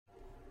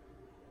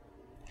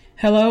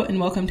Hello and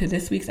welcome to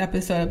this week's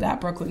episode of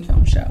That Brooklyn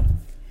Film Show.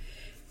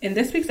 In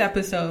this week's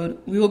episode,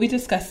 we will be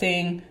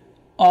discussing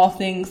all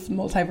things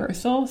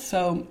multiversal.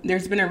 So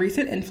there's been a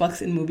recent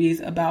influx in movies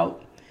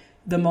about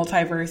the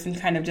multiverse and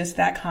kind of just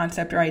that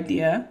concept or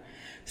idea.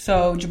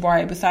 So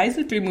Jabari, besides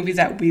the three movies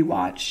that we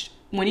watched,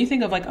 when you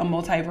think of like a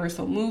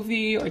multiversal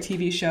movie or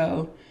TV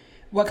show,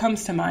 what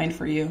comes to mind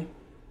for you?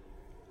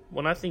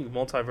 When I think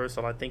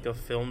multiversal, I think of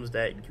films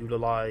that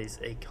utilize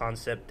a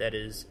concept that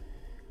is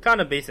kind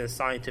of based in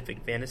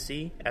scientific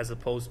fantasy as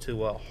opposed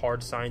to a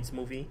hard science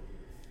movie.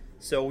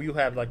 So you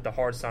have like the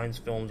hard science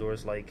films where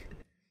it's like,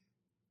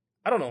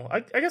 I don't know,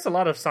 I guess a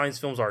lot of science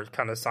films are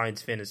kind of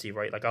science fantasy,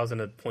 right? Like I was going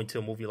to point to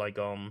a movie like,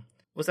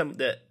 what's that,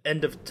 The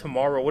End of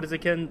Tomorrow, what is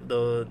it again?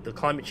 The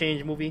climate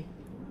change movie?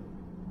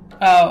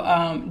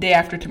 Day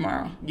After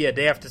Tomorrow. Yeah,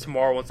 Day After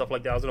Tomorrow and stuff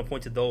like that. I was going to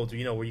point to those,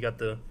 you know, where you got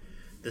the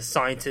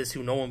scientist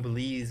who no one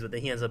believes, but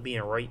then he ends up being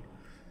right.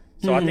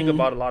 So I think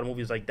about a lot of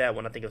movies like that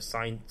when I think of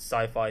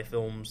sci-fi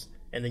films,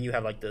 and then you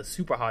have like the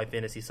super high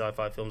fantasy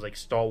sci-fi films like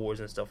Star Wars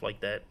and stuff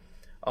like that.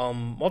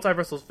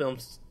 Multiversal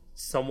films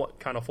somewhat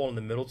kind of fall in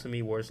the middle to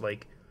me, where it's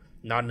like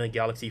not in a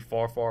galaxy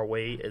far, far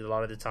away. A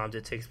lot of the times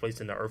it takes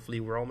place in the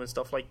earthly realm and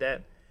stuff like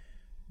that.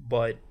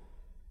 But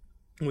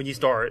when you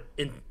start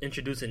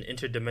introducing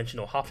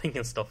interdimensional hopping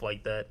and stuff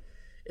like that,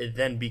 it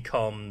then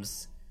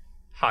becomes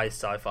high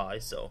sci-fi.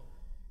 So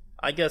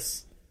I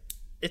guess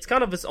it's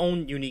kind of its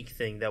own unique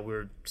thing that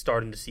we're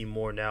starting to see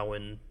more now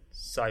in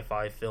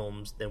sci-fi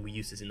films than we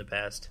used to see in the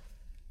past.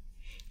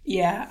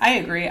 Yeah, I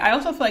agree. I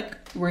also feel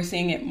like we're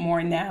seeing it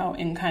more now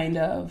in kind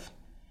of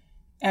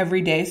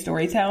everyday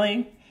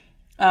storytelling.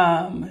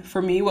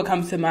 For me, what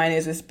comes to mind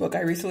is this book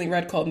I recently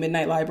read called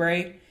Midnight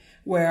Library,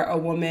 where a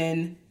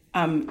woman,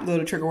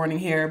 little trigger warning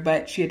here,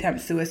 but she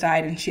attempts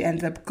suicide and she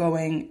ends up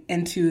going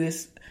into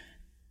this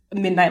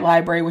midnight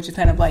library, which is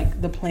kind of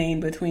like the plane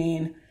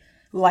between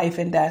life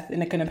and death,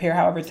 and it can appear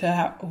however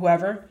to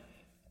whoever.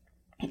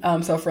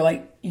 So for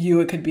like you,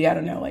 it could be, I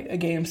don't know, like a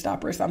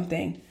GameStop or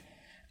something.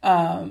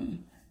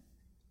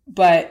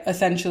 But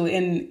essentially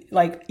in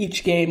like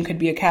each game could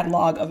be a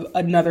catalog of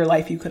another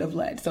life you could have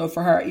led. So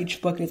for her,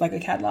 each book is like a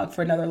catalog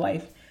for another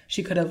life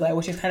she could have led,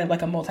 which is kind of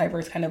like a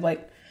multiverse, kind of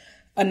like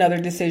another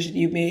decision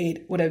you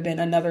made would have been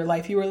another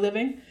life you were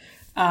living.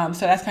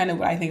 So that's kind of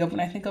what I think of when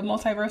I think of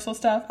multiversal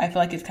stuff. I feel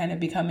like it's kind of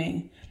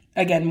becoming,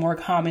 again, more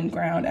common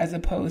ground as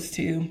opposed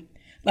to,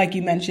 like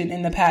you mentioned,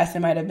 in the past, it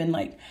might have been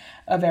like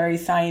a very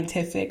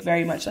scientific,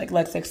 very much like,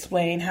 let's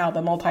explain how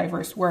the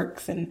multiverse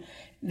works and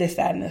this,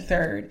 that, and the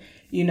third,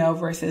 you know,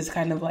 versus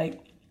kind of like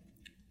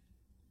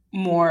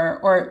more,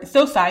 or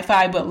still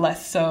sci-fi, but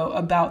less so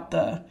about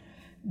the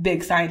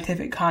big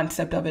scientific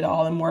concept of it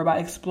all and more about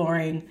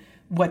exploring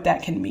what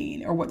that can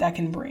mean or what that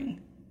can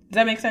bring. Does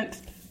that make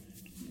sense?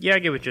 Yeah, I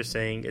get what you're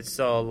saying. It's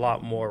a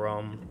lot more,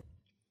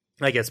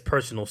 I guess,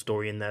 personal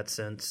story in that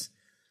sense.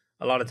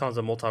 A lot of times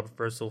in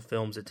multiversal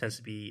films, it tends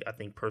to be, I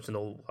think,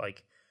 personal,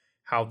 like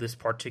how this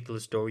particular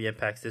story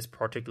impacts this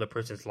particular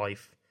person's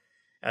life,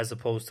 as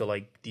opposed to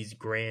like these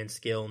grand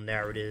scale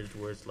narratives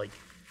where it's like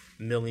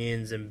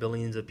millions and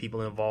billions of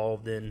people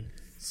involved in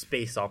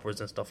space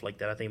operas and stuff like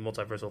that. I think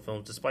multiversal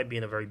films, despite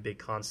being a very big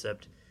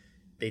concept,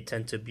 they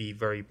tend to be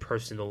very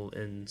personal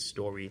in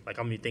story. Like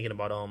I'm thinking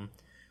about what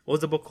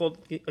was the book called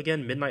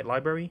again? Midnight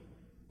Library?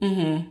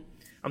 Mm-hmm.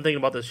 I'm thinking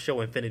about the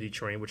show Infinity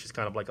Train, which is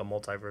kind of like a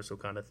multiversal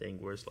kind of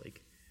thing, where it's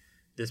like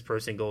this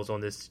person goes on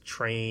this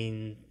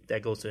train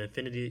that goes to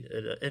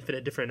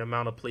infinite different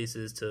amount of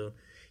places to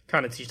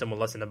kind of teach them a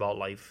lesson about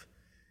life.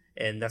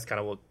 And that's kind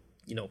of what,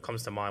 you know,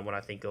 comes to mind when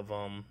I think of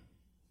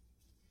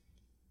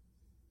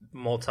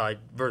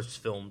multiverse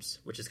films,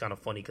 which is kind of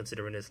funny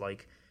considering it's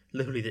like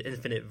literally the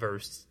infinite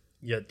verse,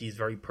 yet these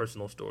very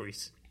personal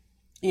stories.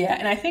 Yeah,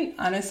 and I think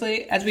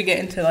honestly, as we get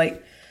into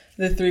like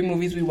the three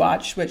movies we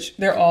watched, which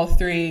they're all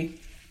three,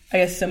 I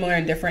guess, similar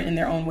and different in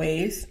their own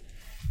ways.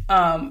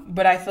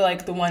 But I feel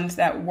like the ones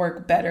that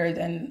work better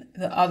than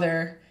the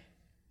other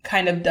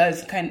kind of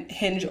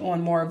hinge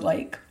on more of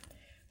like,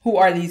 who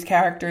are these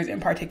characters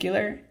in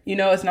particular? You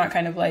know, it's not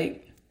kind of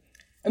like,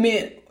 I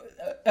mean,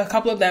 a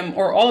couple of them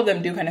or all of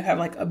them do kind of have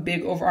like a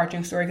big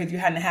overarching story because you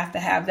have to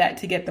have that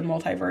to get the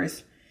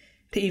multiverse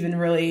to even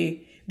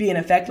really be in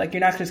effect. Like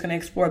you're not just going to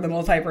explore the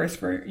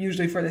multiverse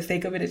usually for the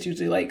sake of it. It's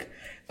usually like,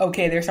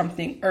 okay, there's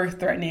something earth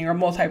threatening or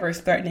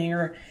multiverse threatening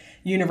or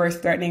universe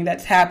threatening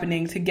that's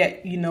happening to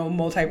get, you know,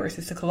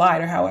 multiverses to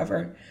collide or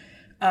however.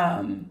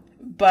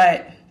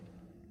 But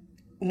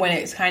when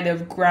it's kind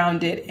of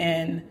grounded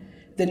in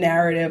the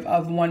narrative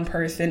of one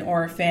person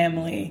or a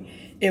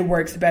family, it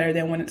works better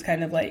than when it's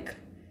kind of like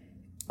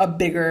a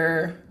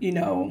bigger, you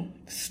know,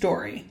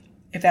 story,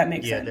 if that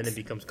makes sense. Yeah, then it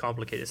becomes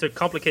complicated. It's a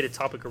complicated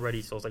topic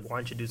already, so it's like, why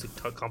introduce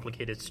a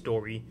complicated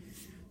story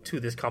to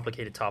this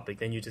complicated topic?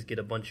 Then you just get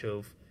a bunch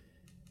of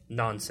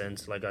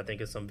nonsense, like I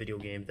think it's some video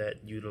game that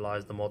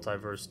utilize the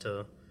multiverse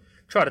to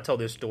try to tell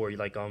their story.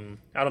 Like I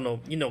don't know,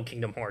 you know,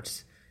 Kingdom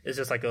Hearts. It's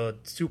just like a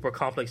super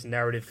complex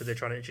narrative because they're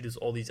trying to introduce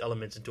all these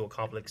elements into a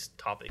complex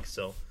topic.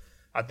 So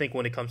I think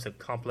when it comes to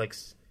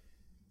complex,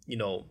 you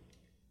know,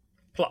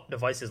 plot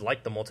devices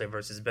like the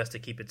multiverse, it's best to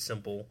keep it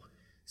simple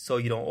so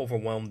you don't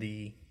overwhelm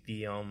the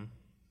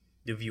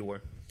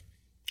viewer.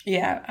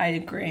 Yeah, I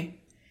agree.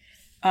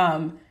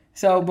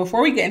 So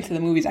before we get into the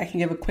movies, I can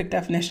give a quick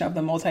definition of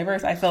the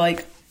multiverse. I feel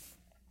like,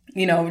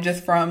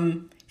 just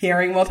from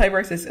hearing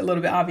multiverse, it's a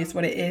little bit obvious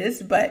what it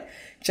is, but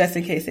just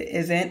in case it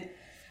isn't,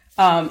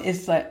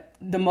 it's like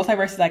the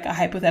multiverse is like a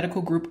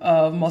hypothetical group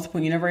of multiple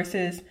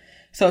universes.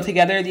 So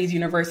together, these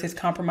universes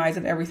comprise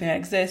of everything that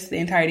exists, the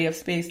entirety of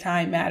space,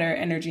 time, matter,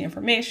 energy,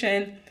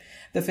 information,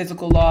 the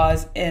physical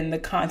laws, and the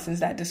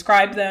constants that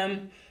describe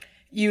them.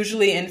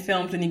 Usually in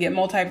films, when you get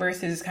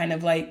multiverses, it's kind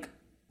of like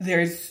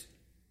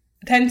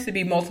tends to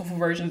be multiple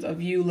versions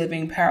of you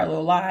living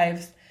parallel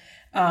lives.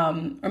 Or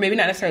maybe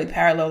not necessarily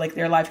parallel, like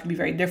their lives can be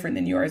very different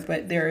than yours,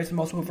 but there's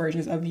multiple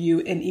versions of you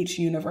in each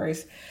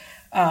universe,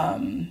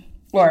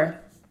 or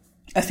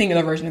a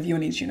singular version of you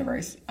in each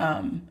universe.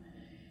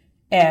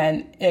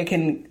 And it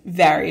can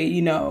vary,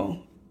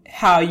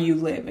 how you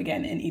live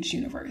again in each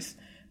universe.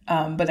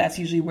 But that's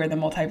usually where the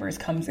multiverse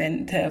comes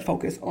in to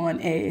focus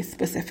on a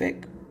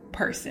specific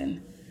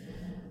person.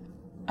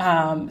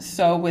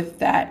 So with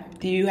that,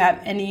 do you have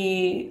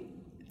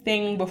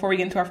anything before we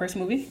get into our first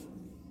movie?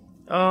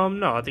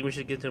 No, I think we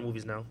should get to the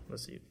movies now.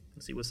 Let's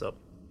see what's up.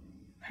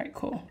 All right,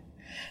 cool.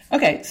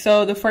 Okay,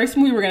 so the first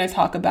movie we're going to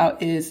talk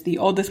about is the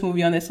oldest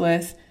movie on this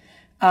list.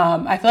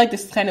 I feel like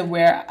this is kind of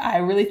where I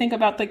really think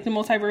about like the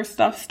multiverse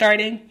stuff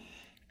starting,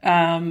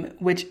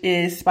 which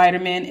is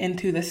Spider-Man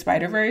Into the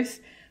Spider-Verse,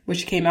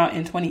 which came out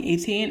in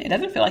 2018. It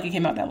doesn't feel like it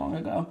came out that long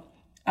ago.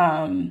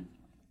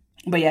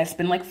 But yeah, it's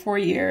been like 4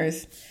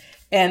 years.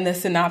 And the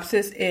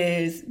synopsis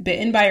is: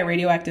 bitten by a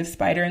radioactive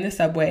spider in the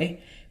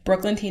subway,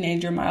 Brooklyn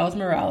teenager Miles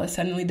Morales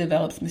suddenly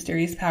develops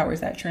mysterious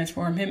powers that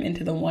transform him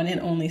into the one and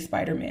only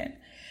Spider-Man.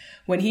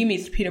 When he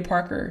meets Peter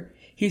Parker,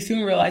 he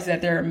soon realizes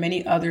that there are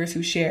many others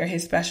who share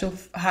his special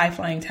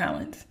high-flying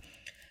talents.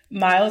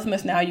 Miles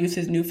must now use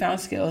his newfound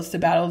skills to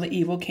battle the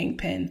evil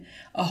Kingpin,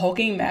 a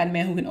hulking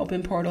madman who can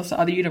open portals to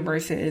other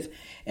universes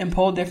and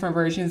pull different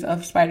versions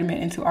of Spider-Man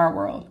into our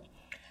world.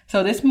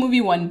 So this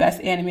movie won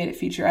Best Animated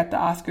Feature at the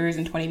Oscars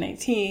in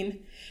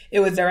 2019. It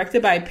was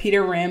directed by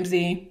Peter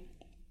Ramsey,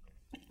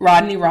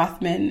 Rodney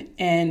Rothman,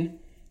 and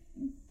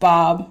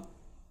Bob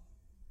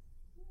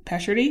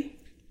Pescherty.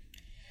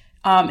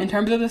 In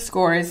terms of the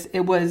scores,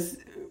 it was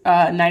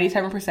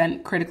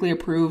 97% critically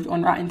approved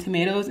on Rotten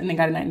Tomatoes, and it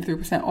got a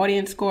 93%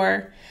 audience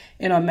score.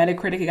 And on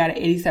Metacritic, it got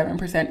an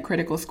 87%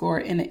 critical score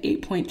and an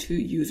 8.2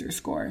 user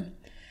score.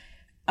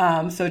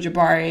 So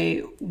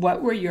Jabari,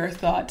 what were your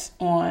thoughts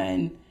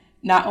on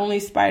not only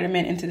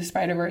Spider-Man Into the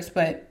Spider-Verse,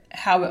 but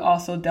how it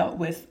also dealt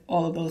with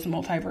all of those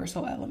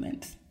multiversal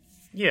elements?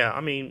 Yeah, I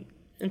mean,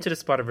 Into the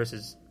Spider-Verse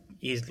is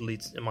easily,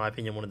 in my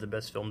opinion, one of the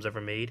best films ever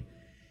made.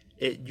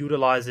 It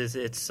utilizes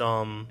its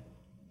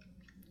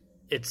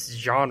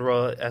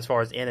genre as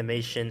far as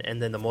animation and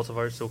then the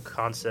multiversal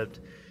concept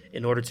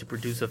in order to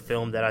produce a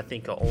film that I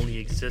think can only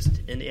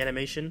exist in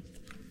animation.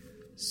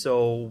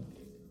 So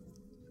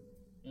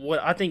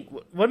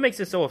what makes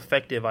it so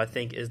effective, I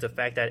think, is the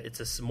fact that it's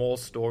a small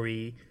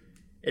story.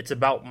 It's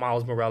about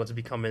Miles Morales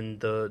becoming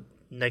the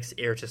next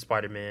heir to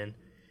Spider-Man.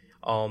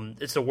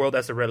 It's a world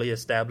that's already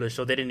established,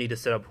 so they didn't need to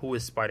set up who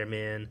is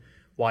Spider-Man,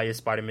 why is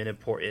Spider-Man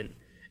important,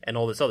 and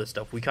all this other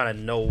stuff. We kind of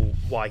know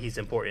why he's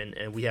important,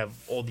 and we have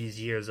all these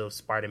years of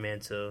Spider-Man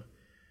to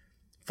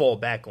fall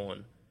back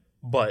on.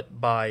 But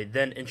by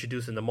then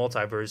introducing the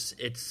multiverse,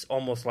 it's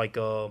almost like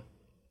a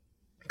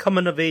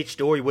coming-of-age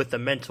story with a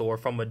mentor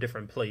from a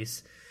different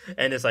place.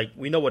 And it's like,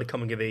 we know what a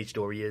coming-of-age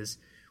story is.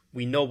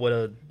 We know what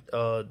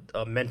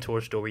a mentor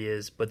story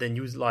is, but then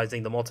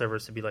utilizing the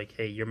multiverse to be like,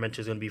 hey, your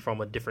mentor is going to be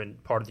from a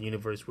different part of the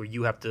universe where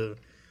you have to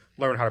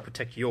learn how to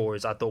protect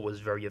yours, I thought was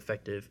very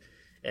effective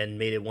and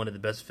made it one of the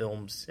best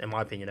films, in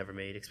my opinion, ever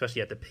made,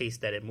 especially at the pace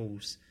that it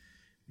moves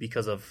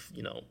because of,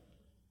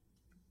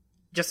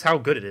 just how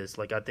good it is.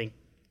 Like, I think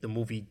the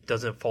movie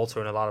doesn't falter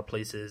in a lot of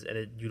places, and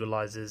it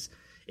utilizes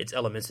its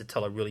elements to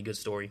tell a really good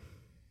story.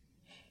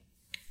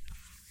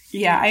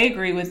 Yeah, I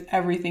agree with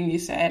everything you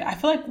said. I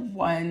feel like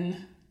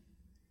one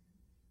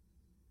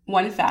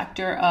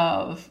factor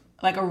of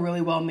like a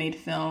really well-made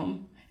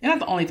film, and not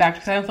the only factor,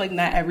 because I don't feel like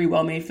not every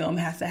well-made film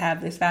has to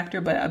have this factor,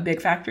 but a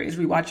big factor is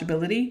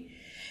rewatchability.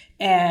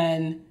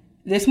 And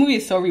this movie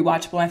is so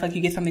rewatchable. I feel like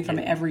you get something from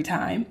it every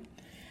time.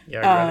 Yeah,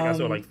 I think I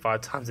saw it like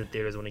 5 times in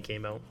theaters when it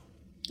came out.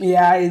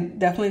 Yeah, I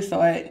definitely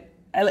saw it.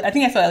 I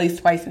think I saw it at least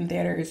twice in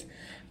theaters,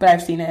 but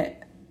I've seen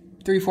it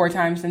 3-4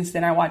 times since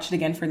then. I watched it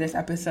again for this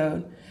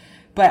episode.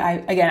 But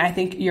I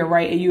think you're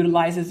right. It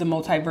utilizes the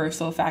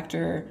multiversal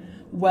factor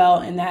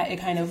well in that it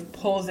kind of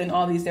pulls in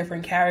all these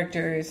different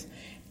characters,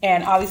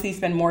 and obviously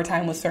spend more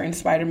time with certain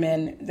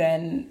Spider-Men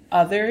than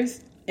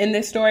others in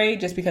this story,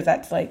 just because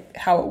that's like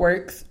how it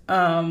works.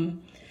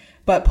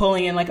 But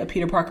pulling in like a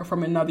Peter Parker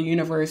from another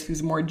universe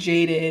who's more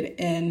jaded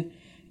and,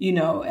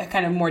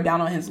 kind of more down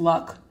on his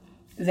luck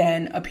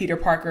than a Peter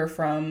Parker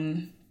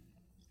from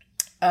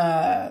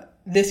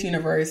this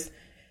universe,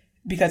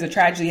 because a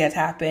tragedy has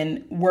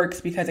happened,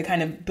 works because it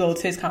kind of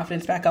builds his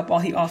confidence back up while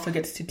he also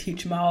gets to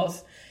teach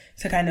Miles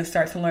to kind of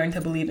start to learn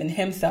to believe in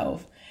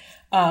himself.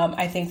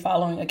 I think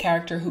following a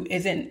character who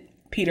isn't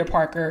Peter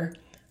Parker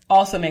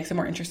also makes it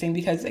more interesting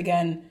because,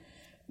 again,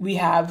 we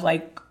have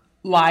like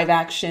live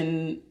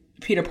action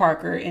Peter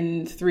Parker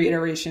in 3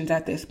 iterations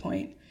at this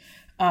point.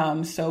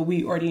 So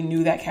we already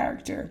knew that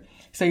character.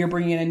 So you're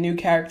bringing in a new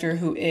character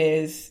who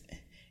is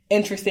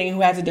interesting,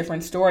 who has a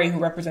different story, who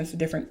represents a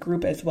different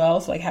group as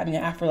well. So like having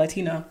an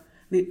Latino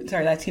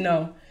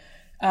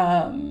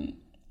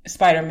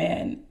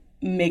Spider-Man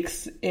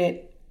makes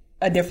it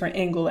a different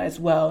angle as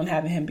well. And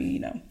having him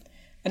be,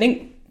 I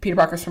think Peter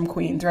Parker's from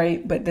Queens,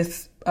 right? But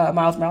this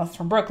Miles Morales is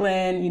from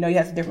Brooklyn. He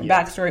has a different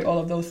backstory, all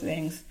of those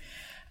things.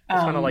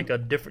 It's kind of like a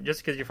different,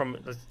 just because you're from,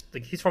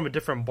 like, he's from a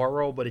different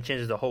borough, but it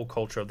changes the whole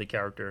culture of the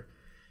character.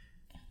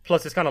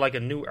 Plus, it's kind of like a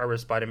new era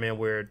Spider-Man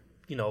where,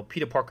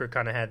 Peter Parker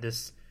kind of had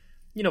this,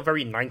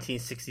 very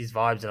 1960s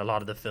vibes in a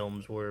lot of the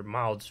films, where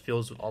Miles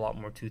feels a lot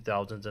more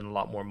 2000s and a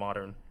lot more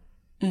modern.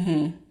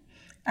 Mm-hmm.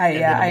 I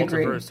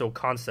agree. The multiversal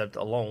concept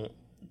alone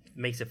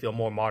makes it feel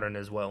more modern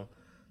as well.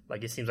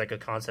 Like, it seems like a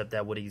concept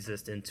that would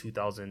exist in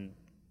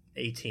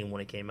 2018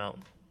 when it came out.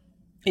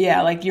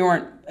 Yeah, like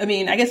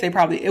I guess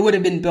it would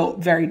have been built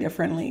very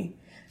differently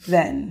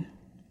than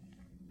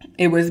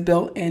it was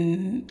built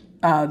in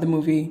the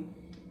movie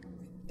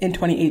in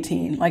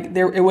 2018. Like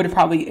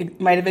it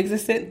might have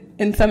existed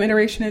in some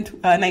iteration in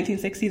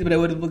 1960s, but it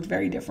would have looked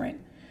very different.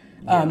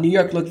 New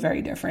York looked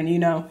very different,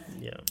 Yeah.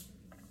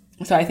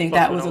 So I think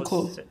that was a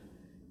cool.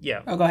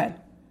 Yeah. Oh, go ahead.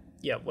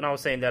 Yeah, when I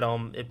was saying that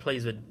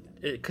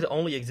it could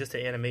only exist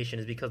in animation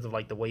is because of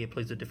like the way it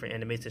plays with different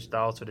animation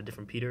styles for the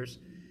different Peters.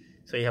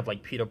 So you have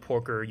like Peter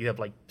Porker, you have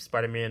like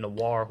Spider-Man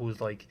Noir, who's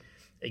like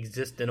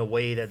exists in a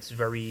way that's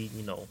very,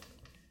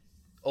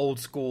 old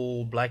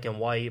school, black and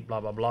white, blah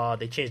blah blah.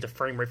 They changed the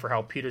frame rate for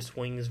how Peter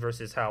swings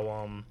versus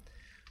how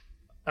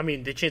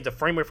they changed the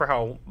frame rate for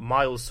how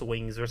Miles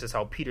swings versus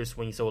how Peter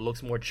swings, so it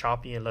looks more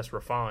choppy and less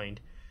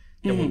refined.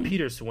 And when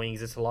Peter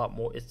swings, it's a lot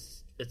more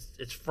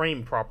it's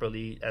framed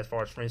properly as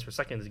far as frames per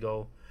seconds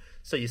go.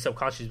 So you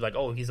subconsciously be like,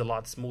 oh, he's a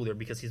lot smoother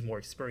because he's more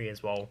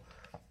experienced, while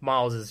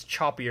Miles is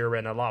choppier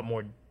and a lot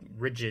more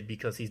rigid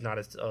because he's not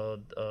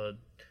a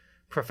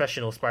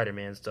professional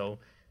Spider-Man. So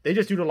they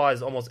just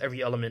utilize almost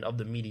every element of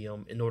the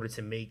medium in order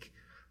to make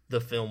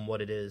the film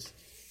what it is.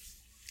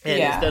 And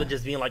instead of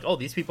just being like, oh,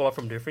 these people are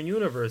from different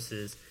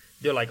universes,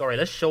 they're like, all right,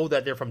 let's show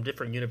that they're from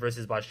different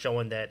universes by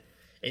showing that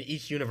in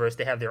each universe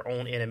they have their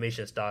own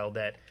animation style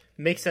that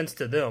makes sense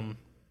to them,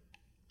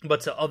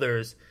 but to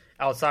others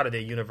outside of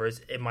their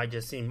universe, it might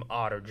just seem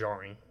odd or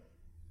jarring.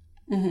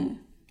 Mm-hmm.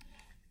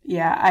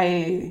 Yeah,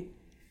 I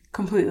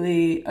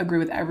completely agree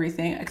with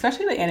everything,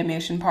 especially the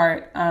animation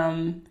part.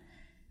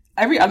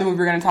 Every other movie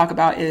we're going to talk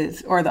about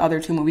or the other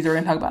 2 movies we're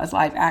going to talk about is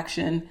live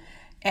action.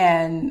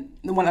 And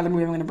the one other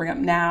movie I'm going to bring up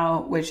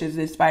now, which is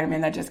the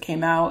Spider-Man that just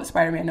came out,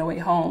 Spider-Man No Way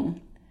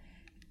Home.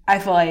 I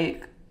feel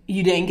like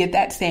you didn't get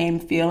that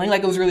same feeling.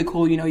 Like, it was really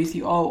cool, you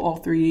see all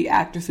 3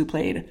 actors who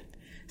played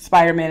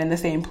Spider-Man in the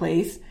same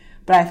place.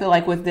 But I feel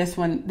like with this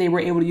one, they were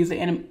able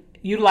to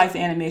utilize the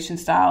animation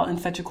style in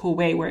such a cool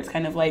way where it's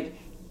kind of like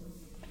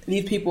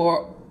these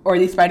people or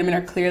these Spider-Men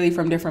are clearly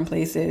from different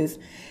places.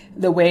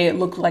 The way it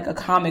looked like a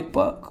comic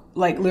book,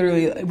 like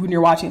literally when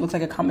you're watching, it looks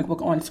like a comic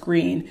book on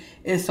screen,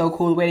 is so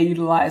cool. The way to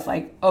utilize,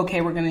 like,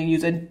 okay, we're going to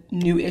use a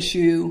new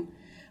issue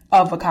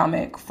of a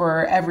comic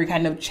for every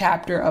kind of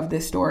chapter of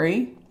this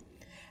story.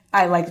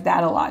 I liked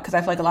that a lot because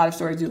I feel like a lot of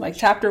stories do like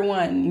chapter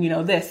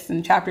 1, this,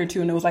 and chapter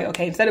 2. And it was like,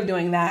 okay, instead of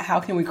doing that, how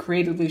can we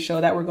creatively show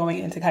that we're going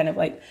into kind of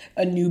like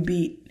a new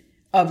beat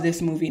of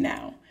this movie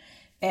now?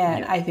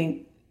 And I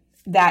think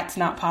that's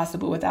not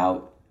possible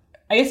without,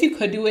 I guess you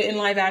could do it in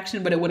live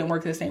action, but it wouldn't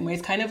work the same way.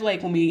 It's kind of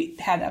like when we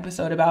had the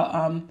episode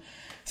about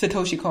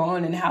Satoshi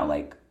Kon and how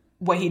like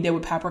what he did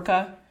with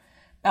Paprika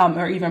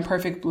or even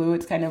Perfect Blue.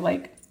 It's kind of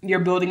like you're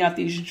building out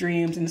these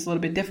dreams and it's a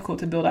little bit difficult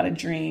to build out a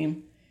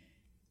dream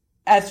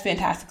as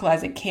fantastical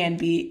as it can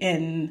be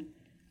in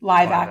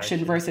live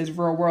action versus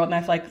real world. And I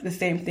feel like the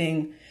same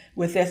thing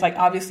with this. Like,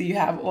 obviously you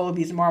have all of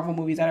these Marvel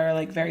movies that are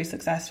like very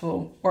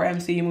successful, or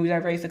MCU movies that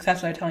are very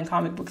successful at telling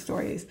comic book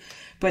stories.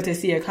 But to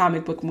see a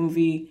comic book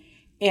movie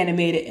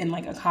animated in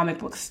like a comic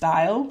book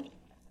style,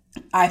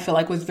 I feel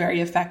like was very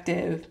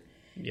effective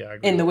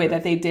in the way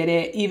that they did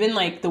it. Even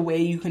like the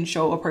way you can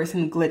show a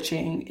person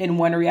glitching in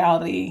one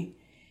reality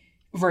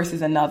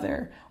versus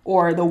another,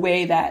 or the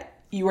way that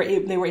they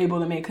were able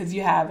to make, because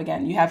you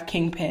have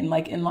Kingpin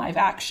like in live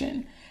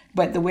action,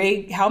 but the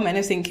way how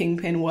menacing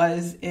Kingpin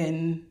was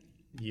in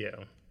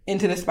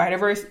Into the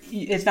Spider-Verse,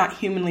 it's not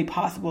humanly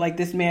possible. Like,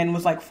 this man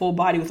was like full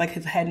body with like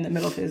his head in the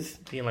middle of his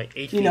being like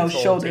 8 feet tall,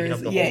 shoulders, taking up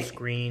the whole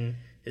screen,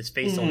 his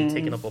face only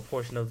taking up a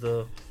portion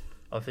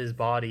of his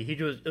body.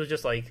 It was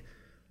just like,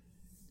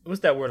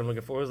 what's that word I'm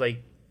looking for? It was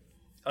like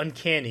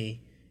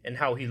uncanny in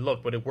how he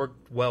looked, but it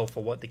worked well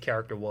for what the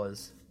character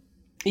was.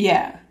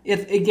 Yeah,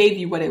 it gave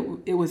you what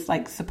it was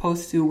like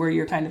supposed to, where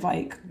you're kind of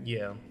like,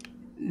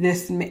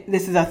 this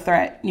is a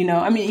threat,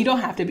 I mean, you don't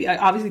have to be,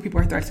 obviously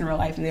people are threats in real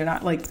life and they're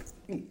not like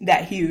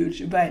that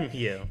huge, but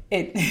Yeah.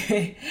 it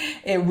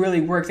it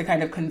really worked to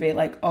kind of convey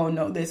like, oh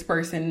no, this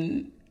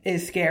person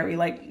is scary.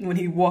 Like when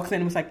he walks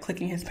in, it was like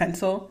clicking his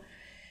pencil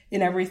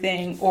and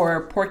everything,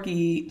 or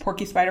Porky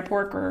Spider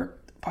Pork or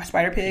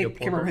Spider Pig, can't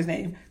remember his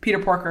name, Peter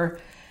Porker.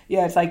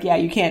 Yeah, it's like, yeah,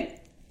 you can't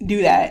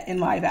do that in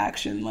live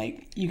action.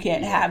 Like you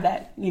can't have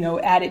that, you know,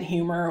 added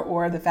humor,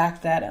 or the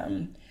fact that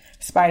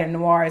Spider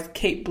Noir's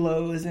cape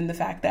blows, and the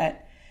fact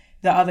that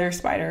the other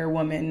Spider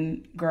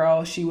Woman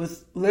girl, she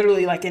was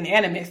literally like in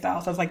anime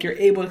style. So it's like you're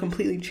able to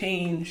completely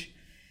change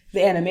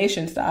the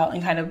animation style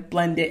and kind of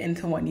blend it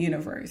into one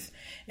universe.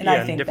 And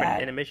I think different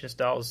that animation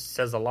styles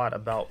says a lot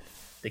about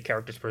the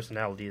character's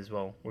personality as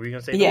well. Were you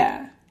gonna say?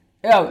 Yeah.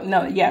 Oh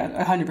no,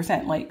 yeah,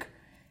 100%. Like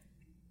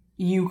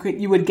you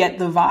would get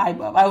the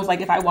vibe of. I was like,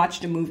 if I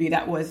watched a movie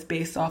that was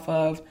based off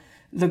of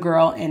the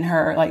girl in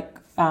her like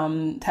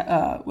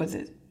was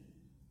it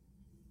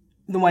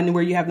the one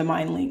where you have the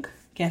mind link?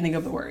 Can't think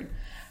of the word.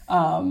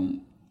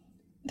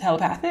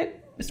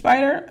 Telepathic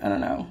spider? I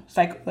don't know.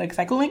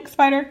 Psycholink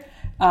spider.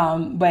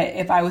 But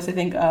if I was to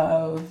think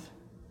of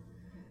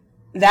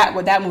that,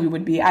 what that movie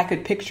would be, I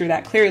could picture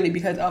that clearly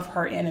because of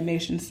her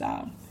animation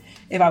style.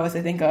 If I was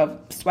to think of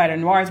Spider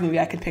Noir's movie,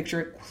 I could picture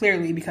it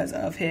clearly because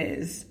of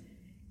his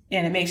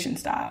animation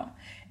style.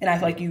 And I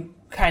feel like you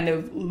kind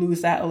of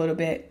lose that a little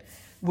bit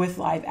with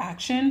live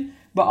action.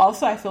 But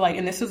also I feel like,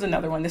 and this was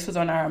another one, this was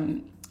on our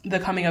the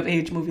coming of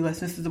age movie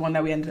list. This is the one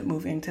that we ended up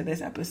moving to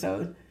this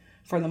episode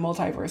for the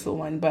multiversal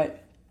one.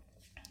 But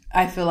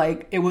I feel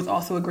like it was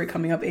also a great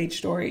coming of age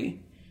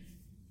story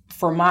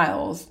for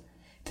Miles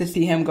to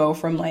see him go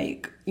from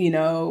like, you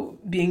know,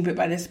 being bit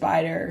by the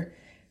spider,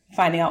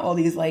 finding out all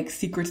these like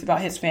secrets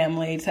about his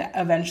family, to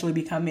eventually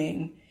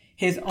becoming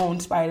his own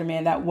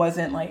Spider-Man that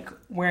wasn't like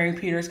wearing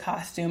Peter's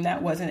costume.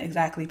 That wasn't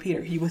exactly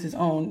Peter. He was his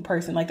own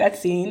person. Like that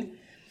scene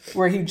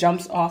where he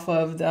jumps off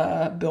of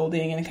the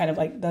building and kind of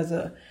like does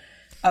a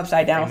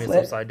upside down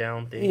flip. Upside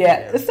down thing.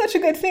 Yeah, it's such a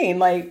good scene.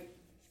 Like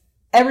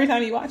every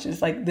time you watch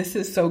this, like this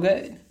is so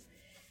good.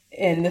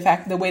 And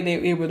the way they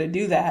were able to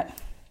do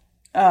that,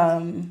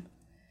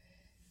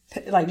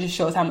 like just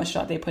shows how much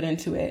thought they put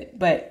into it.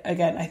 But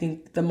again, I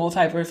think the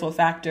multiversal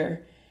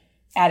factor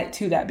added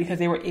to that because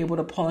they were able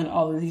to pull in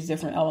all of these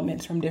different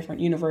elements from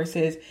different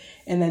universes,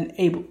 and then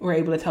were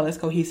able to tell this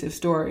cohesive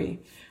story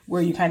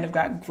where you kind of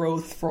got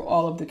growth for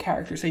all of the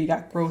characters. So you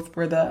got growth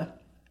for the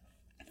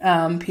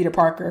Peter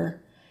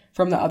Parker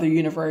from the other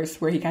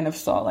universe, where he kind of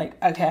saw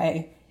like,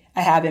 okay,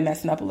 I have been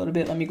messing up a little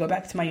bit. Let me go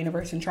back to my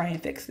universe and try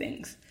and fix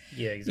things.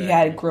 Yeah, exactly. You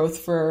had growth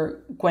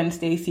for Gwen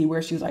Stacy,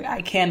 where she was like,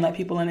 I can let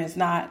people in. It's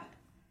not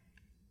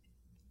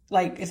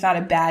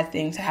a bad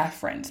thing to have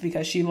friends,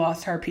 because she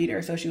lost her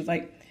Peter. So she was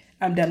like,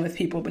 I'm done with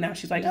people. But now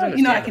she's like,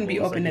 you know, I can be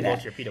open to that. You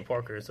lost your Peter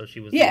Parker, so she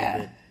was a little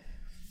bit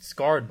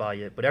scarred by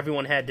it. But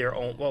everyone had their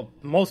own, well,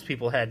 most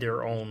people had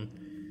their own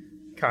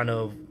kind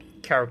of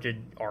character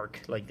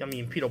arc. Like, I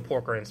mean, Peter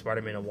Parker and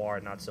Spider-Man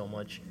Noir, not so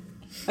much.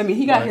 I mean,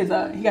 he got his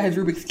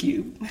Rubik's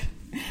Cube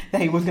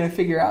that he was going to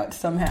figure out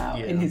somehow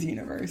in his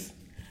universe.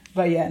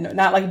 But yeah, no,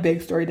 not like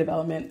big story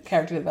development,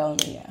 character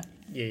development,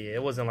 Yeah,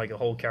 it wasn't like a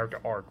whole character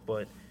arc,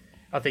 but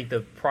I think the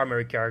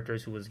primary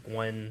characters, who was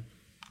Gwen,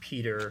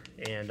 Peter,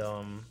 and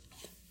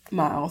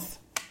Miles,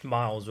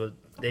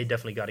 they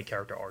definitely got a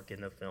character arc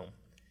in the film.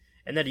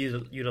 And that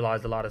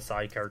utilized a lot of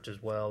side characters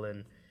as well,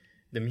 and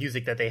the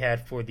music that they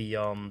had for the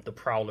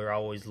Prowler, I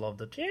always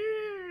loved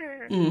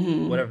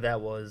whatever that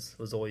was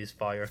always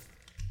fire.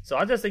 So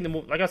I just think the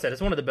movie, like I said,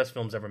 it's one of the best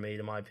films ever made,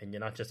 in my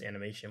opinion. Not just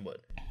animation, but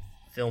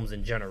films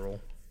in general.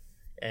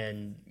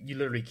 And you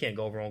literally can't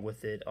go wrong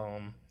with it.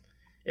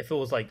 If it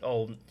was like,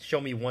 show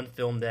me one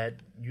film that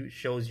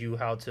shows you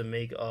how to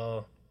make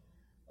a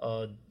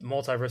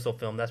multiversal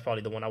film, that's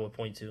probably the one I would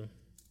point to.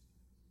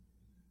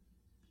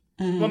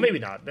 Mm-hmm. Well, maybe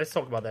not. Let's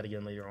talk about that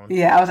again later on.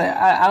 Yeah, I was like,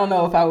 I don't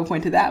know if I would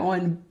point to that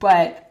one,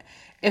 but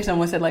if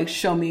someone said like,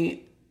 show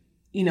me,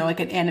 you know,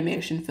 like an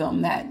animation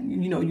film that,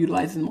 you know,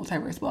 utilizes the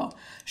multiverse well,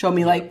 show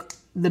me like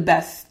the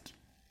best,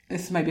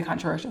 this might be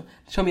controversial,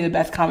 show me the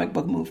best comic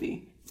book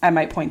movie, I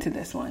might point to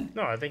this one.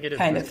 No, I think it is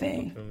kind of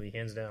thing. Movie,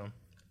 hands down.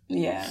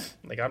 Yeah.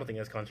 Like, I don't think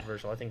that's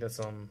controversial. I think that's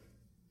I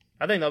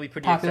think that'll be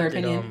pretty popular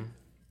accepted. Opinion.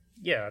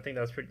 Yeah, I think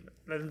that's pretty.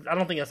 I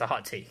don't think that's a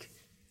hot take.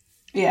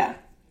 Yeah.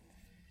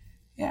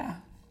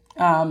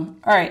 All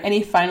right.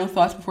 Any final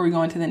thoughts before we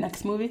go into the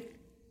next movie?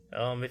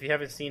 If you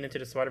haven't seen Into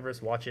the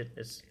Spider-Verse, watch it.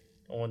 It's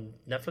on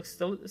Netflix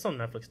still. It's on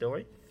Netflix still,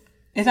 right?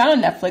 It's not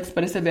on Netflix,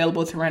 but it's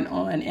available to rent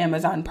on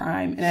Amazon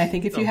Prime. And I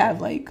think if you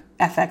have like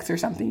FX or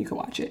something, you could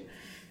watch it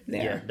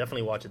there. Yeah,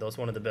 definitely watch it though. It's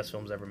one of the best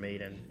films ever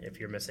made, and if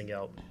you're missing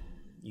out,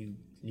 you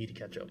need to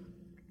catch up.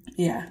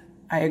 Yeah,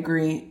 I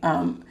agree.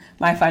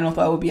 My final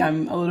thought would be,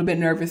 I'm a little bit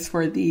nervous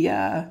for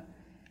the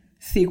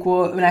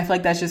sequel. I mean, I feel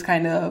like that's just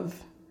kind of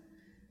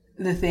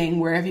the thing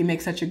where if you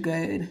make such a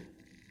good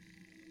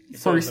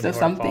first of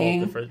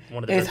something,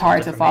 it's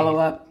hard to follow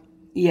up.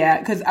 Yeah,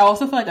 because I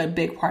also feel like a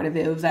big part of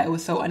it was that it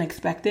was so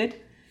unexpected.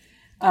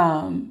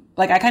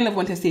 Like, I kind of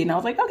went to see it and I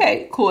was like,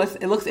 okay, cool,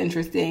 it looks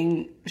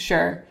interesting,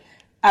 sure.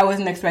 I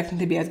wasn't expecting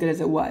to be as good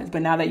as it was,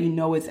 but now that you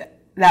know it's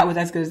that was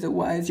as good as it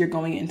was, you're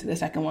going into the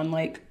second one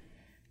like,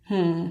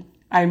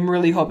 I'm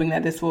really hoping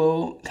that this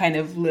will kind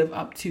of live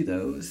up to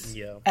those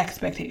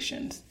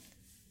expectations.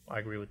 I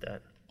agree with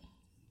that.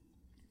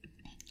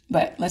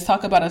 But let's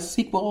talk about a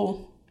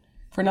sequel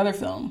for another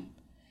film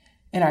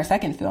in our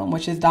second film,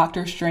 which is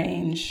Doctor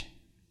Strange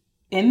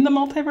in the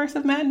Multiverse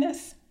of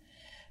Madness,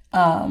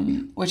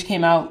 which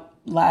came out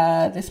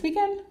last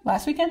weekend?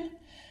 Last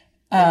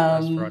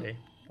Friday.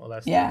 Well,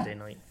 last Thursday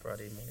night,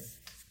 Friday morning.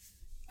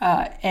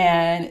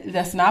 And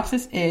the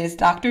synopsis is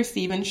Dr.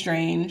 Stephen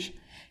Strange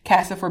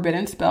casts a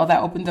forbidden spell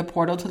that opens a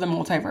portal to the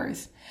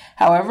multiverse.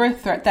 However, a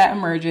threat that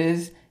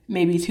emerges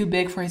may be too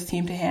big for his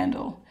team to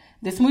handle.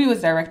 This movie was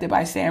directed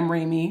by Sam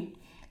Raimi.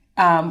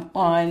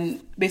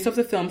 Based off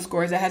the film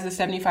scores, it has a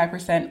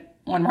 75%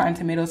 on Rotten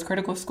Tomatoes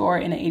critical score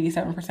and an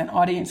 87%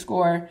 audience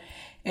score.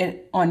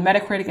 On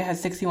Metacritic, it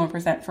has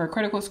 61% for a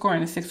critical score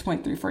and a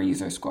 6.3 for a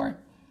user score.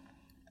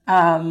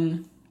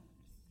 Do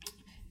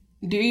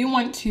you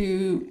want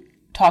to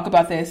talk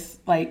about this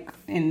like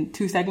in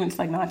two segments,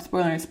 like not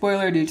spoiler and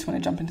spoiler, or do you just want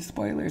to jump into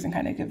spoilers and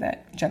kind of give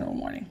that general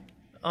warning?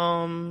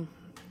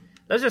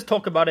 Let's just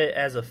talk about it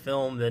as a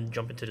film, then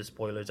jump into the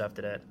spoilers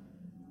after that.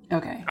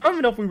 Okay. I don't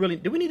even know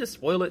if do we need to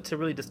spoil it to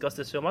really discuss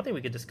this film? I think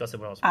we could discuss it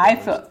without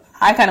spoilers.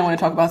 I kind of want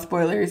to talk about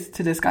spoilers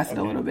to discuss it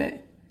a little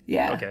bit.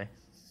 Yeah. Okay.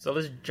 So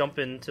let's jump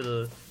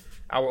into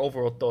our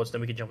overall thoughts,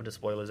 then we can jump into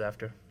spoilers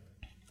after.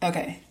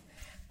 Okay.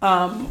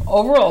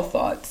 Overall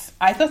thoughts.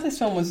 I thought this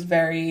film was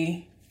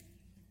very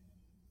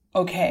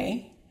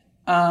okay.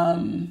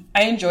 I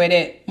enjoyed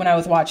it when I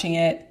was watching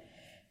it.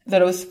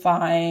 Thought it was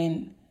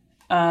fine.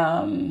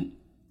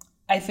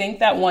 I think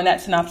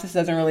that synopsis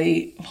doesn't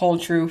really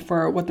hold true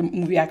for what the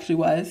movie actually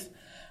was.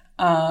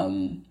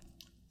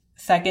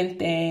 Second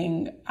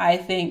thing, I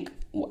think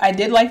I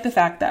did like the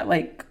fact that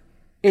like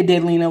it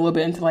did lean a little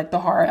bit into like the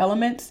horror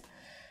elements.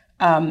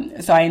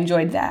 So I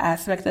enjoyed that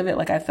aspect of it.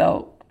 Like I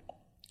felt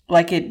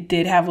like it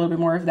did have a little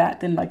bit more of that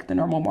than like the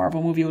normal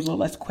Marvel movie. It was a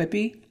little less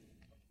quippy,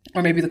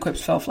 or maybe the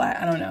quips fell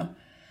flat. I don't know.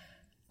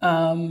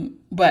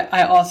 But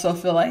I also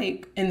feel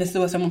like, and this is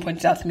what someone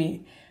pointed out to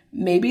me,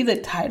 maybe the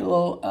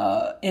title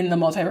in the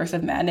Multiverse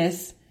of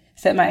Madness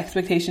set my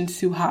expectations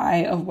too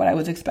high of what I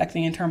was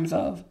expecting in terms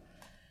of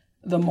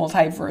the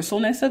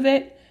multiversalness of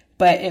it.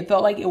 But it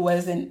felt like it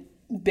wasn't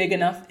big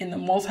enough in the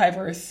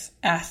multiverse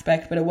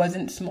aspect, but it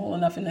wasn't small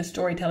enough in the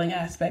storytelling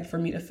aspect for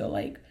me to feel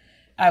like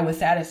I was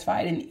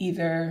satisfied in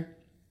either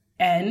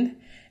end.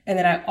 And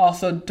then I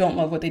also don't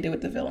love what they did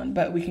with the villain,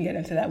 but we can get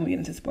into that when we get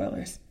into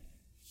spoilers.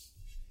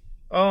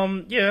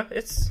 Yeah,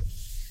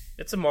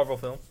 it's a Marvel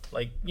film.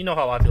 Like, you know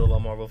how I feel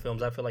about Marvel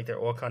films. I feel like they're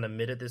all kind of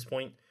mid at this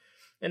point.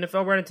 And it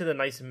fell right into the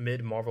nice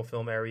mid Marvel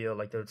film area,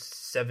 like the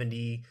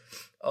 70,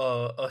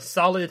 a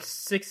solid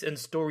 6 in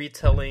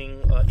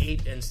storytelling,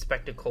 8 in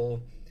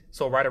spectacle,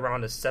 so right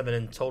around a 7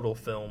 in total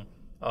film.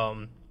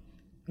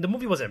 The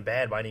movie wasn't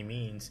bad by any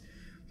means,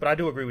 but I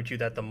do agree with you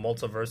that the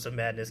Multiverse of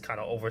Madness kind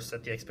of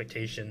overset the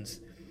expectations.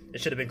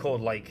 It should have been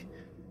called like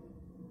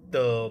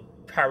the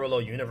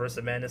Parallel Universe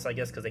of Madness, I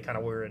guess, because they kind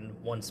of were in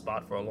one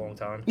spot for a long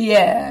time.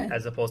 Yeah.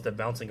 As opposed to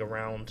bouncing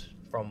around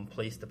from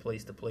place to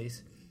place to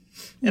place.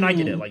 And I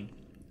get it, like,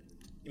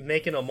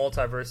 making a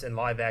multiverse in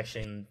live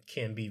action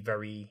can be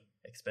very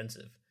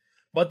expensive.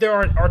 But there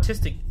are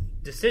artistic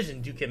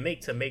decisions you can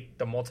make to make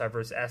the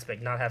multiverse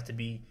aspect not have to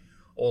be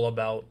all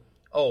about,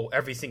 oh,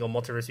 every single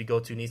multiverse we go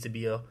to needs to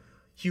be a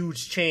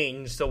huge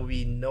change so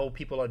we know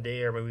people are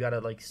there, but we gotta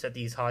like set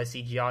these high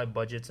CGI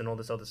budgets and all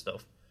this other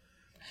stuff.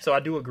 So I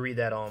do agree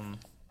that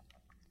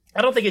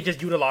I don't think it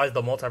just utilized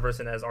the multiverse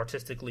in as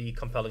artistically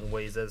compelling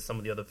ways as some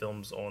of the other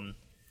films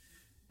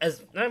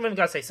as I even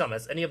gotta say some,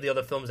 as any of the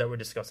other films that we're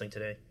discussing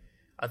today.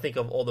 I think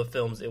of all the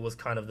films, it was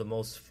kind of the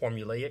most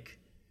formulaic.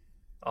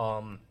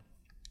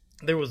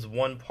 There was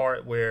one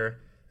part where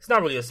it's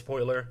not really a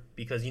spoiler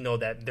because you know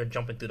that they're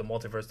jumping through the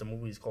multiverse. The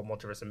movie is called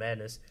Multiverse of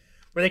Madness,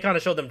 where they kind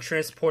of show them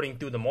transporting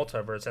through the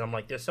multiverse, and I'm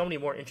like, there's so many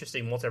more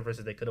interesting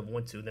multiverses they could have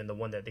went to than the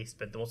one that they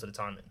spent the most of the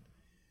time in.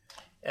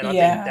 And I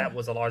think that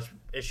was a large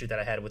issue that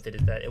I had with it,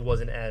 is that it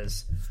wasn't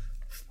as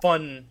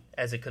fun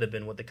as it could have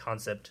been with the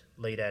concept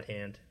laid at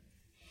hand.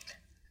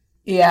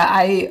 Yeah,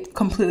 I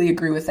completely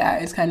agree with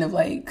that. It's kind of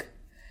like,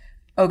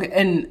 okay,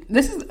 and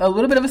this is a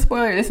little bit of a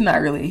spoiler. This is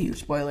not really a huge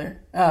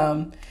spoiler.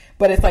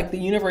 But it's like the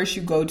universe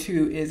you go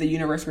to is a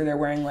universe where they're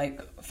wearing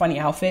like funny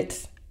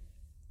outfits.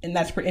 And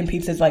that's in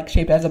pizza's like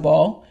shaped as a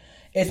ball.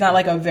 It's not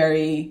like a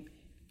very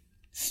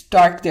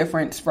stark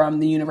difference from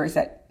the universe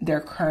that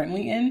they're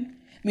currently in.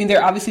 I mean, there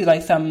are obviously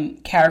like some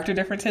character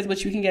differences,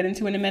 which we can get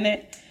into in a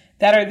minute,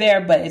 that are there,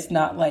 but it's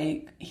not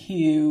like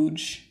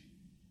huge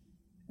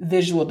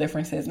visual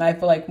differences. And I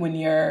feel like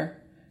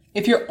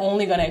if you're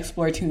only going to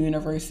explore two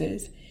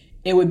universes,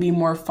 it would be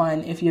more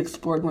fun if you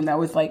explored one that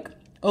was like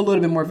a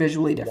little bit more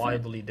visually different.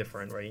 Widely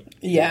different, right?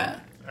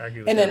 Yeah. I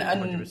agree with that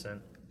 100%.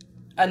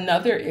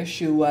 Another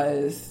issue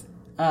was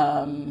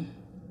the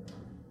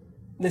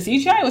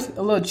CGI was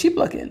a little cheap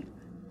looking.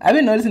 I've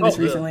been noticing this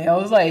recently. I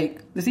was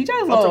like, the CGI is a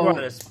little... I'll talk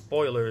about it as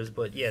spoilers,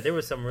 but yeah, there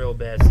was some real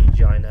bad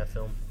CGI in that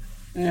film.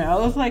 Yeah, I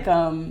was like,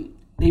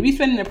 they be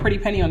spending a pretty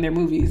penny on their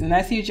movies, and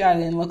that CGI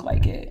didn't look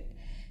like it.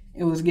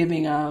 It was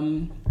giving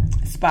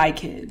Spy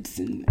Kids,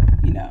 and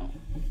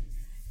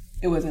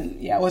it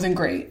wasn't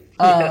great.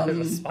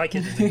 Spy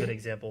Kids is a good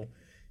example.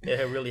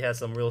 It really has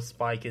some real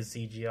Spy Kids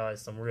CGI,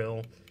 some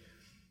real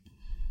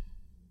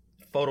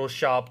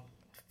Photoshop.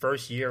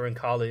 First year in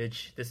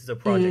college, this is a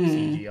project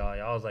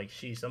CGI. I was like,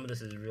 "Sheesh, some of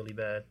this is really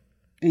bad."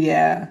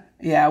 Yeah,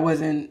 it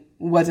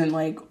wasn't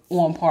like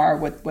on par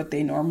with what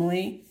they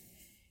normally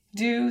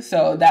do.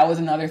 So that was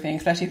another thing,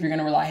 especially if you're going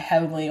to rely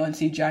heavily on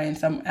CGI in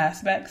some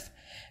aspects.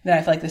 Then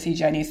I feel like the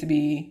CGI needs to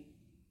be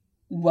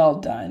well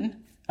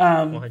done.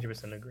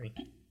 100% agree.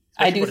 Especially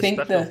I do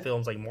think the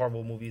films like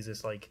Marvel movies,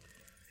 it's like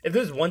if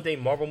there's one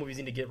thing Marvel movies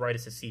need to get right,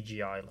 it's the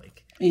CGI.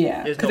 Like,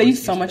 yeah, because they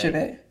use so much of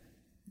it.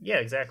 Yeah,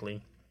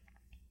 exactly.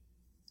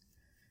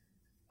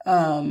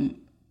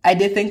 I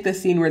did think the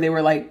scene where they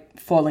were like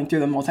falling through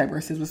the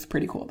multiverses was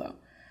pretty cool though.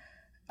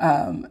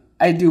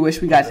 I do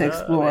wish we got to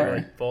explore they were,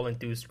 like, falling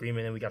through,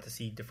 screaming, and we got to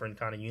see different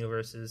kind of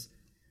universes.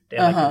 They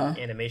had like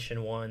an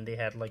animation one, they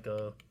had like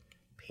a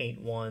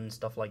paint one,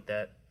 stuff like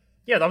that.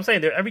 Yeah, I'm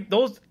saying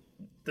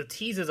the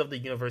teases of the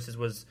universes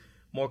was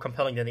more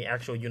compelling than the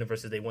actual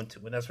universes they went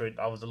to, and that's where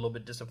I was a little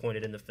bit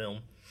disappointed in the film.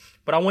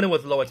 But I went in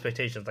with low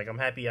expectations. Like, I'm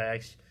happy I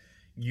asked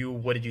you,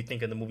 what did you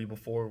think of the movie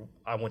before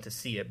I went to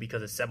see it,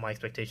 because it set my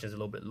expectations a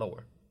little bit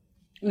lower.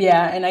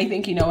 Yeah, and I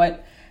think, you know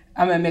what,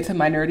 I'm gonna admit to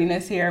my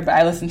nerdiness here, but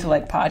I listen to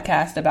like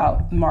podcasts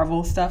about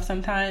Marvel stuff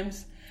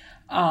sometimes.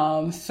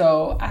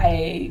 So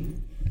I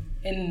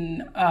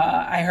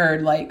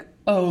heard like,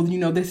 oh,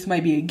 this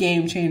might be a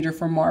game changer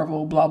for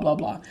Marvel, blah blah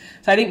blah.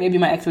 So I think maybe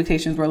my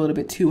expectations were a little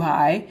bit too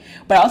high,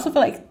 but I also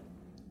feel like,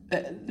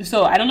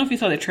 so I don't know if you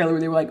saw the trailer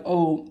where they were like,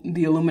 oh,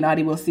 the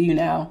Illuminati will see you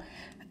now.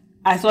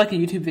 I saw like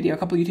a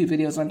couple YouTube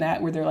videos on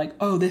that where they're like,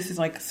 oh, this is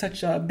like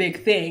such a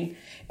big thing.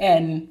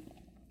 And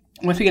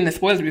once we get into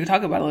spoilers, we can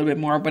talk about it a little bit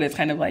more, but it's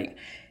kind of like,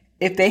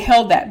 if they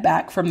held that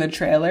back from the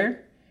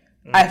trailer,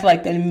 I feel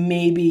like then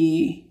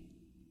maybe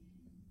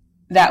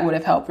that would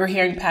have helped. We're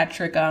hearing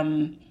Patrick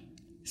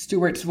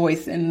Stewart's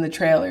voice in the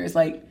trailers.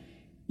 Like,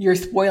 you're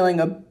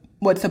spoiling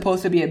what's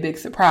supposed to be a big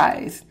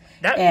surprise.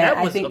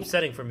 That was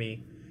upsetting for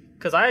me,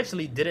 because I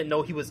actually didn't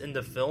know he was in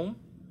the film.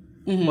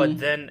 Mm-hmm. But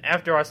then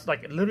after I,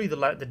 like, literally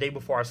the day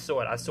before I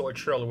saw a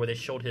trailer where they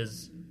showed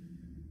his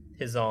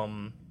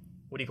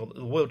what do you call it,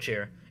 the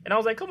wheelchair, and I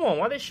was like, come on,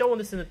 why are they showing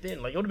this in the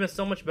thing? Like, it would have been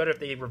so much better if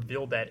they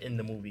revealed that in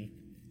the movie.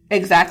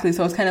 Exactly.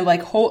 So it's kind of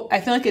like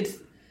I feel like it's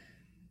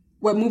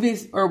what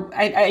movies, or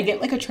I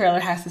get like a trailer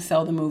has to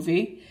sell the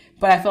movie,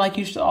 but I feel like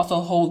you should also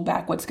hold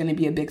back what's going to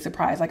be a big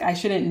surprise. Like, I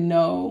shouldn't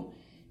know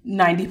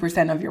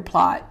 90% of your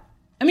plot.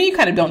 I mean, you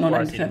kind of don't know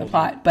 90% of the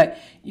plot, but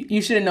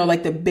you shouldn't know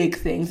like the big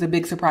things, the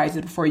big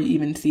surprises before you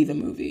even see the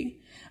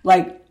movie.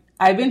 Like,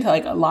 I've been to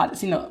like a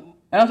lot,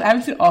 I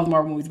haven't seen all the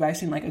Marvel movies, but I've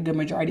seen like a good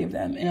majority of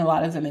them, and a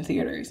lot of them in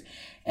theaters.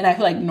 And I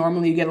feel like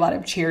normally you get a lot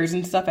of cheers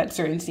and stuff at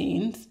certain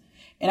scenes.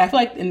 And I feel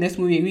like in this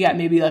movie, we got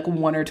maybe like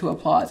one or two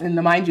applause. And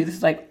mind you, this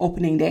is like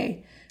opening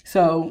day.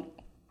 So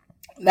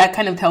that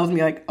kind of tells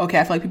me like, okay,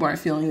 I feel like people aren't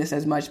feeling this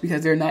as much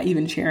because they're not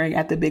even cheering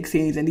at the big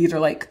scenes. And these are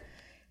like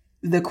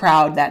the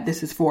crowd that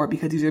this is for,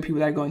 because these are people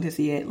that are going to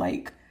see it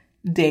like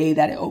day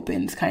that it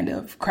opens kind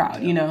of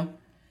crowd, This is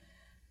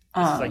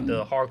like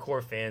the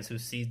hardcore fans who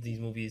see these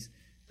movies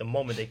the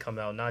moment they come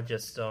out, not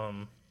just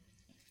the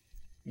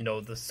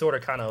sort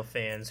of kind of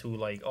fans who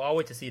like, oh, I'll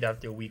wait to see it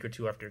after a week or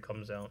two after it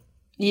comes out.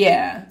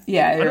 Yeah.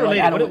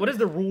 What is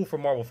the rule for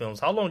Marvel films?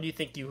 How long do you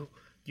think you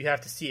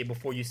have to see it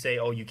before you say,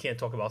 oh, you can't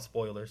talk about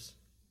spoilers?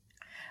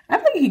 I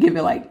think you could give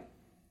it like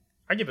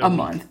I give it a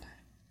month.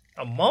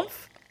 A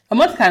month? A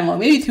month's kind of long.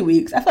 Maybe 2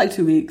 weeks. I feel like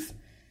 2 weeks.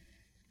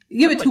 You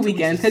give it like 2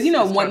 weekends, because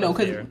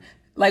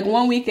like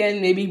one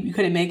weekend maybe you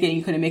couldn't make it, and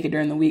you couldn't make it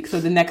during the week, so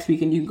the next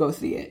weekend you can go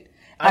see it.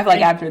 I feel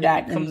like after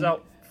that, it comes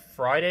out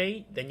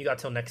Friday, then you got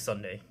till next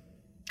Sunday.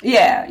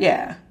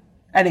 Yeah,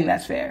 I think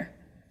that's fair,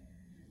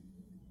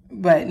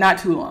 but not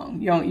too long.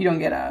 You don't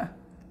get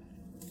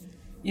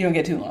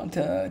too long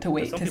to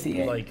wait to see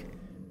it. Like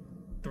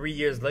 3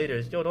 years later,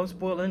 yo, don't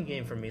spoil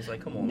Endgame for me. It's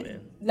like, come on,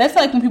 man. That's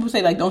like when people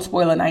say like, don't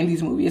spoil a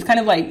 '90s movie. It's kind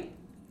of like,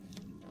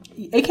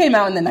 it came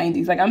out in the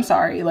 '90s. Like, I'm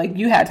sorry, like,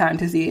 you had time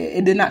to see it.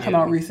 It did not come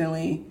out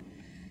recently.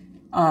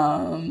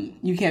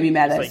 You can't be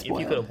mad at it. If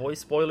you could avoid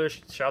spoilers,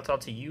 shouts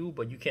out to you,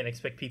 but you can't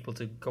expect people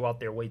to go out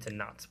their way to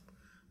not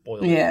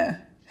spoil it. Yeah.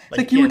 It's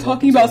like you were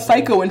talking about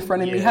Psycho in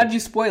front of me. How did you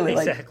spoil it?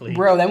 Exactly. Like,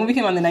 bro, that movie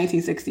came out in the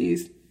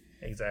 1960s.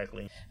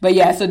 Exactly. But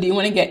yeah, so do you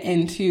want to get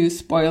into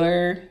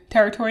spoiler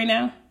territory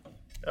now?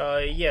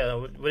 Yeah.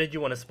 What did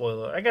you want to spoil?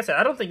 Like I said,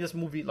 I don't think this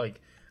movie,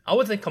 like, I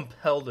wasn't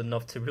compelled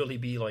enough to really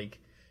be, like,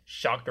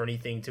 shocked or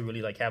anything to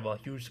really, like, have a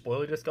huge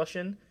spoiler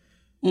discussion.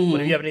 Mm-hmm.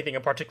 But if you have anything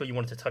in particular you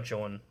wanted to touch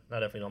on, I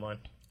definitely don't mind.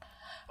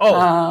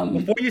 Oh,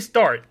 before you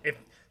start, if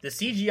the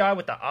CGI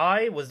with the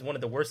eye was one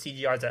of the worst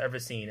CGIs I've ever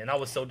seen, and I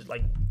was so,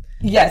 like...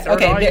 Yes,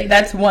 okay,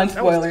 that's one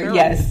spoiler,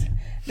 yes.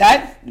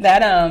 That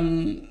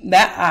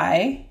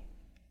eye,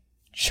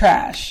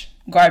 trash,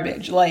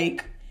 garbage.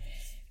 Like,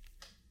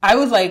 I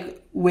was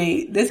like,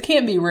 wait, this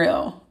can't be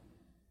real.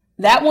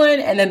 That one,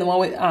 and then the one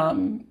with I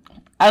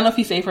don't know if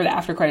you say for the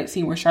after credit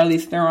scene where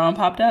Charlize Theron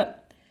popped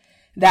up.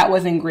 That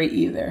wasn't great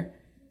either.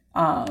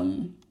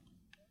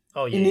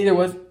 Oh yeah. And neither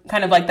was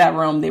kind of like that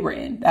realm they were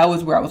in. That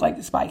was where I was like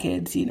the Spy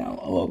Kids, you know,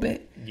 a little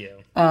bit. Yeah.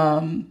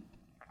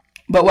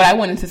 But what I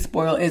wanted to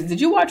spoil is, did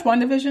you watch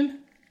WandaVision?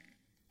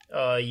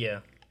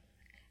 Yeah.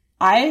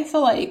 I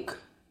feel like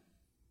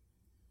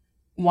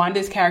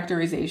Wanda's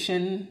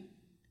characterization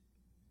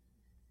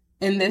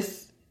in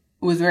this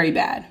was very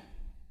bad.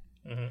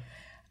 Mm-hmm.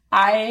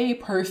 I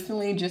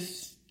personally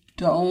just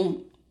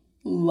don't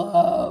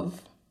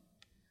love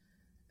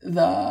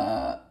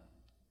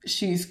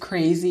she's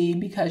crazy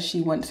because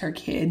she wants her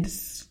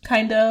kids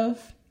kind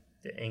of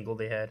the angle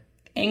they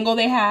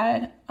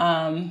had.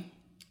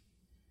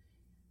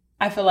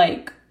 I feel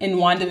like in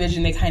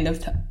WandaVision they kind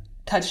of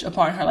touched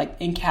upon her like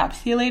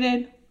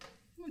encapsulated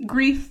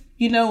grief,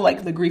 you know,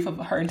 like the grief of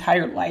her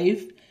entire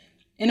life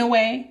in a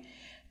way.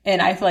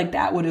 And I feel like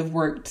that would have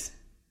worked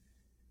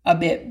a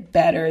bit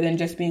better than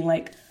just being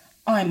like,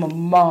 I'm a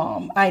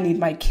mom, I need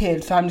my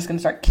kids, so I'm just going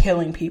to start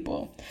killing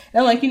people.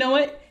 And I'm like, you know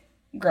what?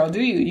 Girl,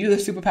 do you. You look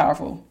super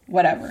powerful.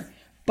 Whatever.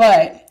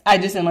 But I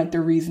just didn't like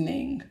the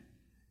reasoning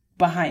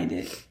behind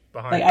it.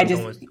 Like I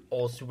just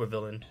old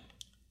supervillain.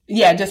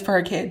 Yeah, just for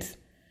her kids.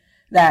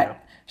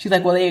 That she's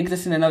like, well, they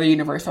exist in another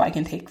universe, so I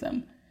can take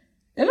them.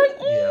 And I'm like,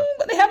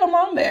 but they have a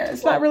mom there.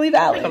 It's not really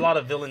valid. I think a lot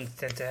of villains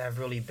tend to have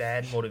really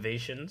bad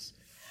motivations.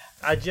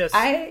 I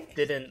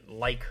didn't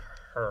like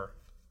her.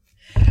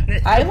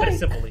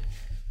 Simply.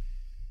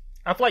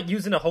 I feel like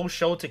using the whole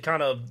show to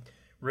kind of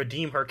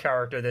redeem her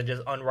character than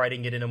just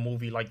unwriting it in a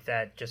movie like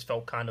that just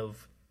felt kind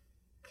of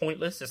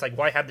pointless. It's like,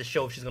 why have the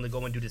show if she's going to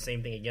go and do the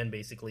same thing again,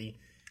 basically,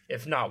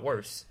 if not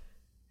worse?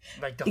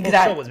 Like, the whole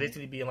show was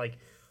basically being like,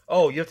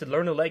 oh, you have to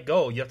learn to let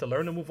go. You have to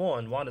learn to move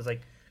on. Wanda's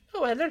like,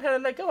 oh, I learned how to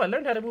let go. I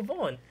learned how to move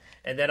on.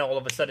 And then all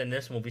of a sudden in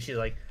this movie, she's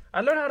like,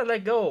 I learned how to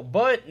let go,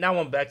 but now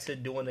I'm back to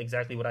doing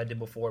exactly what I did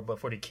before, but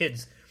for the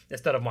kids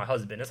instead of my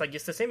husband. It's like,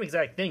 it's the same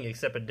exact thing,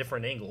 except a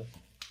different angle.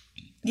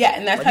 Yeah,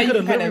 and that's like, how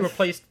you could have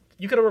replaced.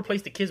 You could have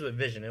replaced the kids with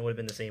Vision. It would have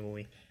been the same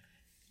movie.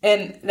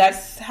 And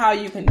that's how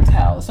you can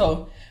tell.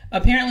 So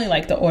apparently,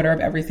 like, the order of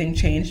everything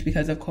changed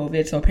because of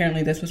COVID. So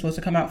apparently this was supposed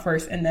to come out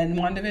first and then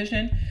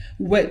WandaVision,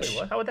 which... Wait,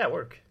 what? How would that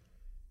work?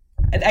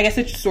 I guess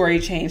the story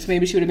changed.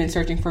 Maybe she would have been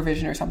searching for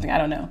Vision or something. I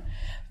don't know.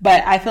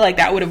 But I feel like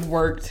that would have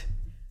worked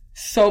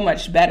so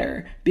much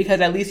better because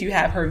at least you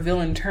have her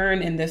villain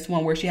turn in this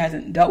one where she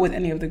hasn't dealt with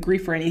any of the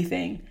grief or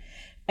anything.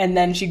 And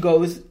then she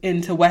goes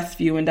into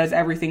Westview and does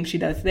everything she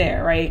does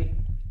there, right?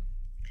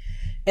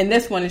 In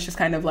this one, it's just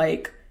kind of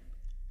like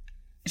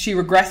she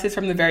regresses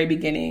from the very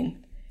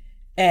beginning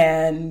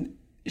and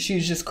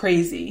she's just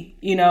crazy,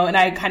 you know? And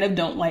I kind of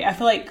don't like, I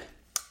feel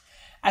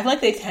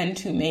like they tend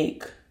to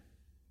make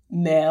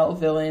male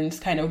villains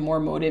kind of more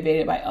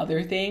motivated by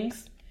other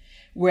things.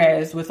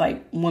 Whereas with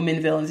like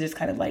women villains, just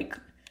kind of like,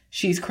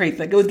 she's crazy.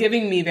 Like, it was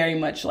giving me very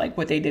much like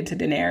what they did to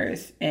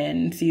Daenerys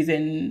in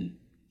season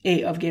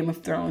 8 of Game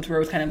of Thrones, where it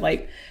was kind of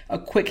like a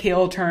quick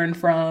heel turn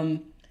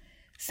from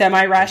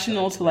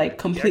semi-rational to like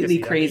completely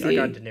crazy.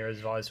 I got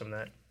Daenerys vibes from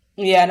that.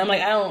 Yeah, and I'm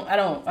like, I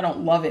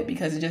don't love it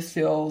because it just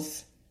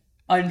feels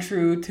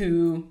untrue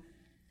to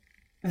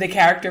the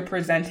character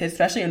presented,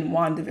 especially in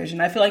WandaVision.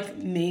 I feel like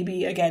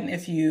maybe again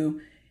if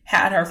you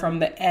had her from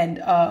the end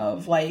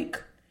of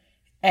like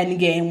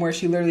Endgame, where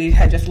she literally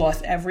had just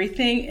lost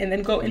everything, and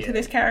then go into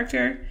this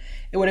character,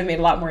 it would have made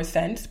a lot more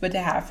sense. But to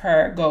have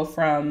her go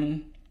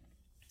from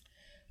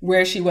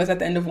where she was at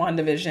the end of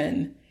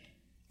WandaVision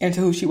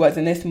into who she was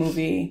in this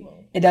movie,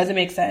 it doesn't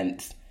make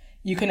sense.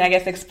 You can, I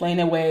guess, explain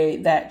away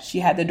that she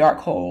had the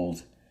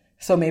Darkhold,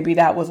 so maybe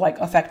that was like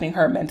affecting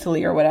her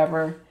mentally or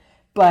whatever.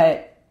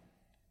 But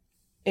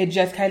it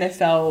just kind of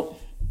felt,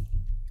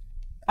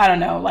 I don't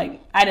know,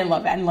 like, I didn't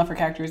love it. I didn't love her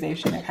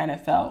characterization. It kind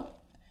of felt,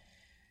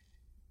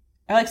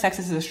 I like sexist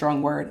is a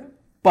strong word,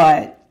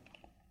 but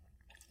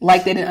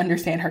like they didn't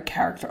understand her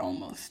character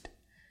almost.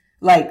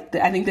 Like,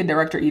 I think the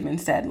director even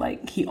said,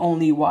 like, he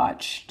only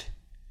watched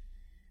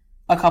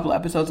a couple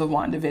episodes of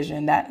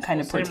WandaVision that kind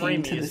of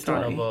pertained to the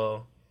story. Kind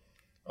of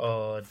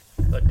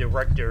a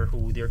director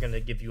who they're going to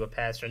give you a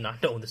pass for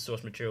not knowing the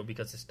source material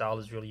because his style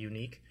is really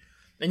unique.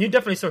 And you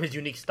definitely saw his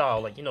unique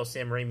style. Like, you know,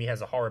 Sam Raimi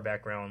has a horror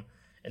background,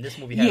 and this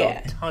movie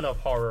had a ton of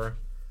horror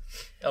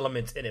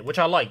elements in it, which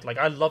I liked. Like,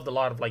 I loved a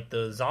lot of, like,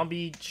 the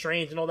zombie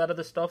strange and all that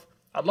other stuff.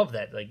 I love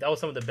that. Like, that was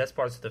some of the best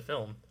parts of the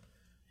film.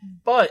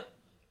 But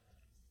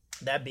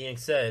that being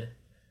said,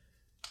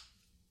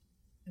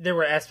 there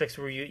were aspects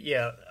where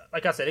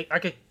like I said,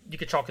 you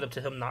could chalk it up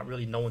to him not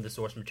really knowing the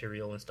source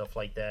material and stuff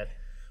like that.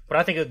 But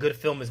I think a good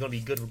film is going to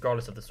be good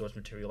regardless of the source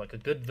material. Like, a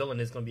good villain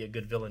is going to be a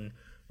good villain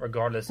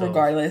regardless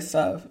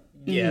of.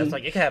 Yeah, it's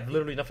like, it could have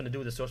literally nothing to do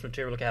with the source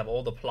material. It could have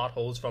all the plot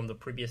holes from the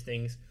previous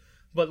things.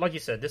 But like you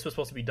said, this was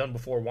supposed to be done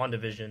before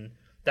WandaVision.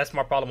 That's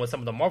my problem with some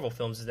of the Marvel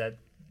films, is that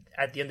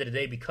at the end of the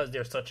day, because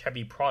they're such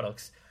heavy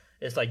products,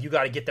 it's like you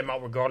got to get them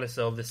out regardless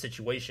of the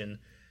situation.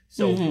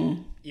 So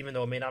even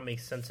though it may not make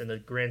sense in the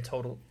grand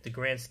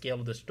scale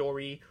of the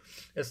story,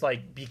 it's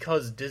like,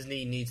 because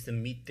Disney needs to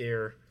meet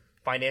their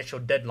financial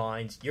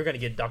deadlines, you're going to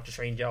get Doctor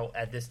Strange out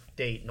at this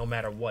date no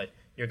matter what.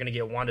 You're going to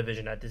get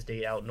WandaVision at this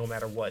date out no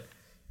matter what.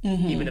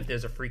 Even if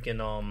there's a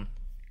freaking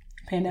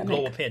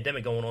global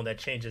pandemic going on that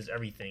changes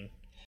everything.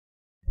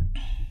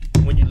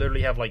 When you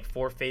literally have like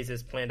 4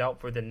 phases planned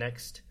out for the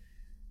next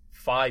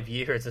 5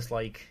 years, it's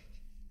like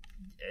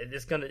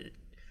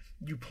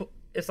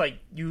it's like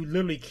you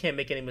literally can't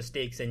make any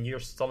mistakes, and you're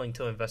selling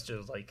to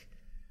investors like,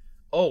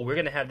 oh, we're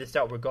gonna have this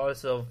out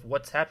regardless of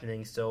what's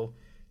happening, so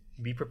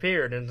be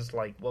prepared. And it's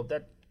like, well,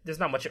 that there's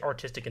not much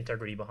artistic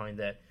integrity behind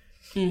that.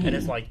 And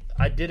it's like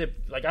I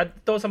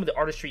thought some of the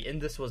artistry in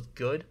this was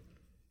good,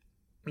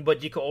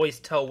 but you can always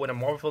tell when a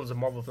Marvel film is a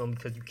Marvel film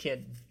because you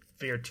can't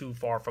veer too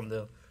far from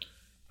the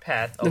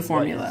path of the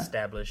formula what is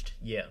established.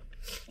 It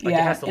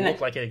has to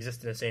look like it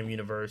exists in the same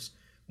universe,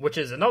 which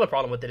is another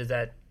problem with it, is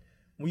that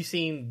we've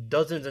seen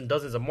dozens and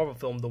dozens of Marvel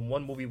film. The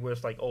one movie where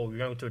it's like, oh, we're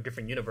going to a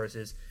different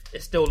universes,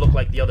 it still looked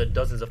like the other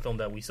dozens of film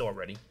that we saw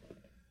already.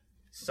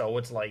 So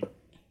it's like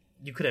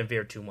you couldn't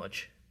veer too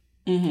much.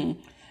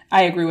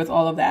 I agree with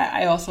all of that.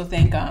 I also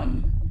think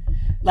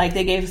like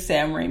they gave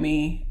Sam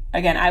Raimi,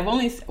 again,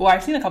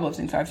 I've seen a couple of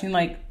things. So I've seen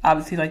like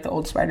obviously like the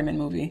old Spider-Man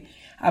movie.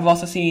 I've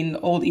also seen the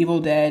old Evil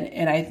Dead,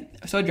 and I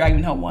saw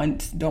Dragon Tail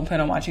once. Don't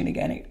plan on watching it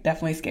again. It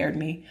definitely scared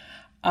me.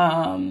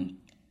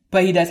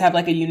 But he does have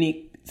like a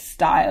unique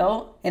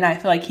style, and I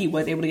feel like he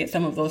was able to get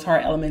some of those horror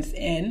elements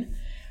in,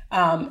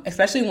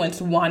 especially once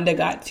Wanda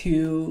got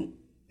to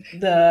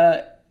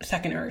the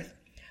Second Earth.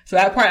 So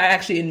that part I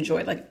actually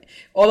enjoyed. Like,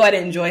 although I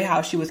didn't enjoy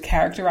how she was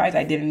characterized,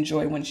 I did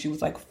enjoy when she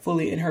was like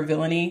fully in her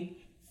villainy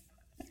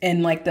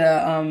in like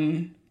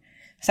the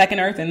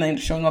Second Earth, and then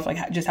showing off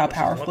like just how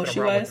powerful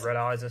she was. With red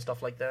eyes and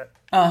stuff like that.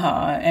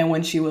 And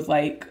when she was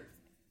like,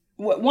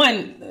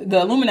 the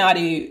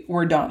Illuminati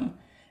were dumb.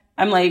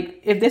 I'm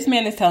like, if this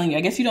man is telling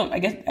you,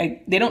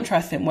 they don't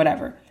trust him,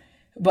 whatever.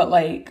 But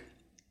like,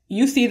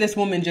 you see this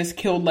woman just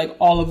killed like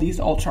all of these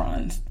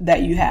Ultrons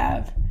that you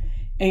have,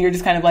 and you're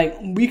just kind of like,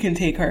 we can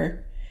take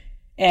her.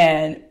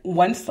 And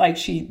once like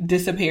she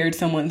disappeared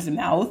someone's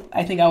mouth,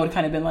 I think I would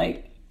kind of been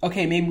like,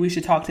 okay, maybe we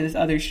should talk to this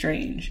other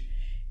Strange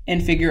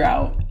and figure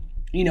out,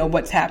 you know,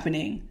 what's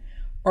happening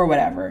or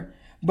whatever.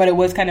 But it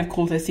was kind of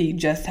cool to see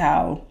just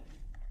how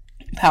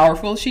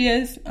powerful she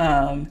is.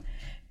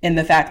 And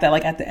the fact that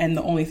like at the end,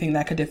 the only thing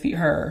that could defeat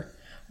her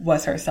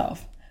was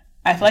herself.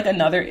 I feel like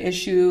another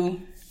issue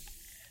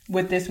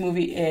with this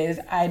movie is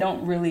I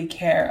don't really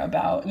care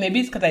about, maybe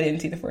it's because I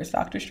didn't see the first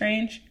Doctor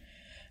Strange,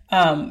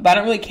 but I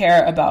don't really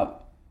care about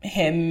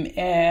him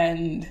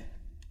and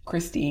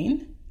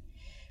Christine.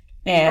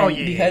 And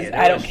because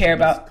I don't care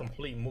about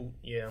complete mood.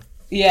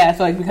 So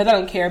like because I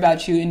don't care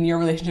about you, and your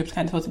relationship's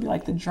kind of supposed to be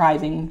like the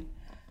driving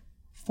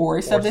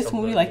force of this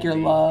movie, like your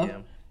love.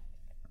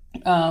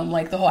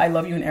 Like the whole I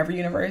love you in every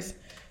universe.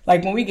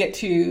 Like when we get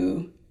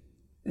to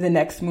the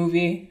next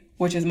movie,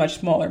 which is much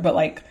smaller, but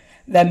like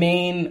the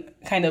main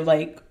kind of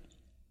like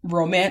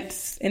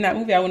romance in that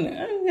movie, I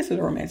guess it's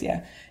a romance,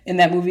 in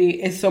that movie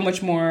is so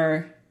much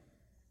more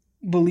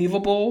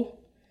believable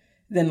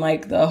than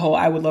like the whole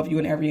I would love you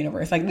in every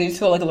universe. Like they just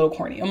feel like a little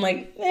corny. I'm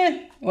like,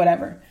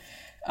 whatever.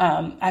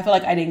 I feel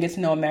like I didn't get to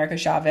know America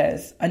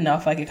Chavez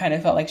enough. Like it kind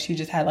of felt like she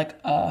just had like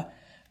a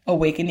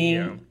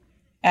awakening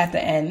at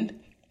the end.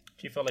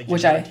 She felt like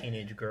a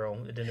teenage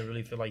girl. It didn't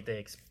really feel like they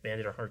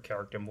expanded on her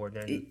character more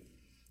than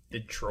the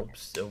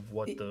tropes of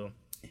what the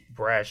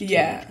brash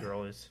teenage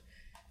girl is.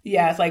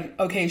 Yeah, it's like,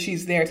 okay,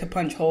 she's there to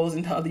punch holes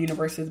into other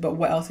universes, but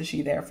what else is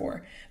she there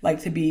for?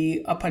 Like to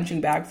be a punching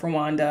bag for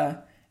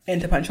Wanda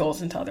and to punch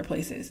holes into other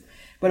places.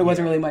 But it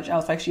wasn't really much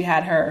else. Like she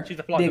had her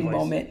big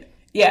moment.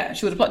 Yeah,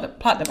 she was a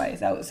plot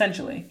device,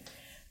 essentially.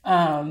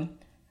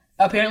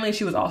 Apparently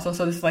she was also,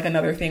 so this is like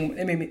another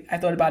thing, I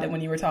thought about it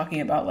when you were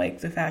talking about like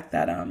the fact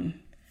that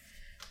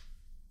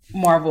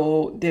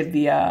Marvel did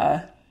the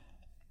out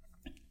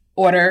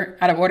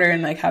of order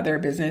and like how their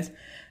business.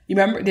 You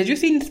remember, did you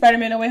see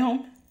Spider-Man No Way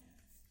Home?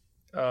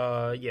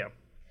 Yeah.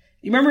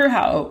 You remember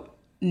how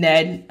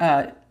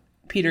Ned,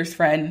 Peter's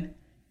friend,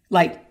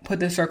 like put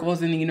the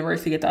circles in the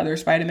universe to get the other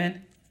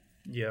Spider-Man?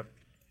 Yep.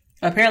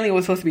 Apparently it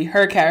was supposed to be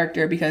her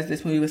character because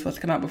this movie was supposed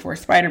to come out before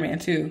Spider-Man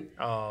 2.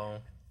 Oh.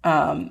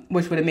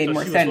 Which would have made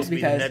more sense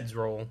because Ned's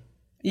role.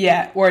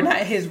 Yeah, or not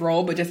his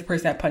role, but just the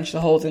person that punched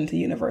the holes into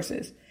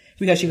universes.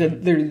 Because she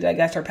could literally, like,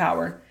 that's her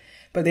power.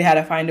 But they had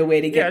to find a way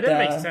to get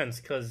that makes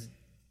sense, because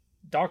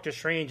Doctor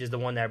Strange is the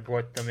one that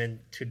brought them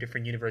into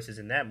different universes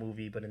in that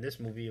movie, but in this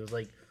movie it was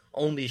like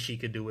only she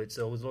could do it,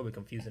 so it was a little bit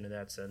confusing in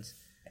that sense.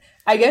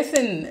 I guess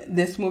in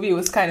this movie it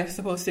was kind of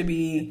supposed to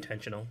be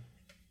intentional.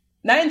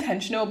 Not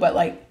intentional, but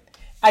like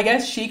I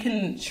guess she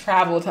can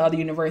travel to other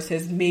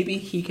universes. Maybe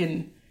he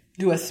can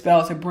do a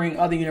spell to bring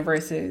other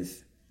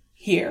universes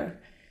here,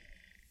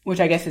 which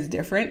I guess is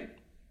different.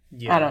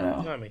 Yeah, I don't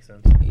know. That makes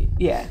sense.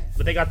 Yeah.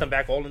 But they got them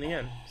back all in the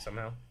end,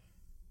 somehow.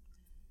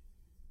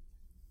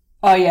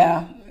 Oh,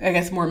 yeah. I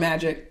guess more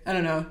magic. I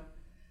don't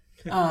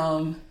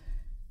know.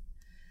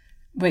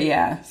 But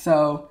yeah,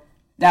 so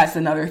that's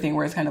another thing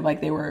where it's kind of like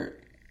they were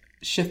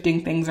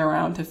shifting things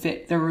around to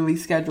fit the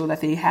release schedule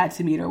that they had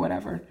to meet or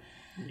whatever.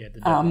 Yeah, the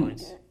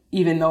deadlines.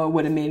 even though it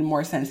would have made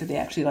more sense if they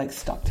actually like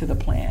stuck to the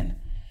plan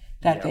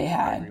that they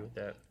had. I agree with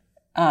that.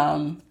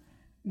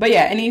 But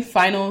yeah, any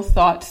final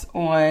thoughts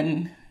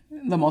on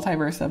the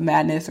Multiverse of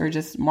Madness or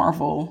just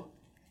Marvel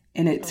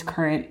in its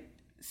current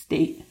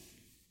state?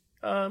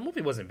 The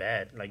movie wasn't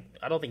bad. Like,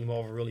 I don't think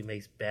Marvel really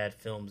makes bad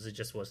films. It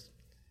just was,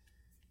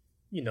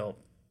 you know,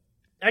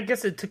 I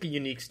guess it took a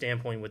unique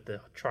standpoint with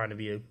the trying to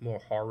be a more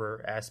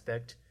horror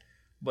aspect.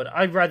 But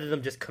I'd rather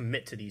them just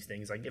commit to these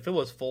things. Like, if it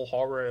was full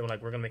horror and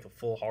like we're gonna make a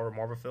full horror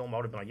Marvel film, I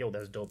would have been like, "Yo,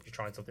 that's dope. You're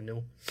trying something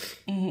new."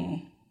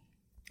 Mm-hmm.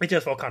 It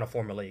just felt kind of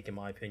formulaic, in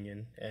my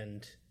opinion,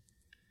 and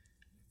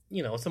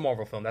you know, it's a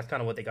Marvel film. That's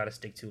kind of what they got to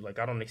stick to. Like,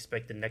 I don't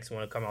expect the next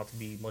one to come out to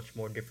be much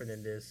more different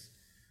than this.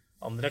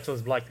 The next one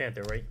is Black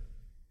Panther, right?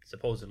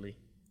 Supposedly.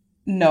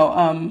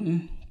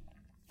 No,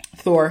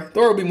 Thor.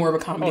 Thor will be more of a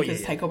comedy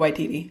because Taika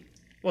Waititi.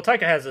 Well,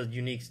 Taika has a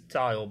unique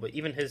style, but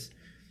even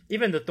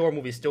the Thor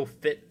movies still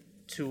fit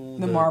to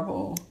the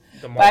Marvel.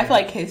 But I feel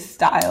like his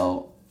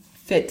style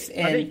fits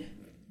in. I think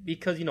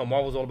because, you know,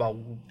 Marvel's all about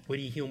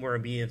witty humor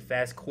and being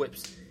fast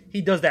quips.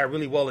 He does that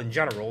really well in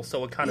general,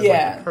 so it kind of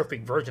like the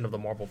perfect version of the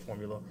Marvel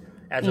formula,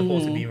 as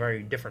opposed to being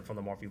very different from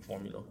the Marvel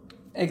formula.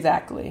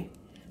 Exactly.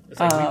 It's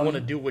like we want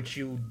to do what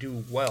you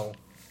do well,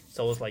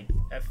 so it's like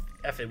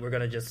F it.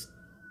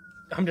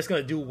 I'm just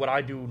gonna do what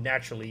I do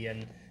naturally,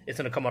 and it's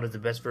gonna come out as the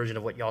best version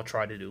of what y'all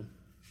try to do.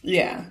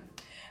 Yeah,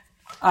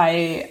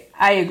 I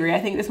agree. I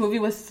think this movie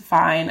was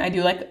fine. I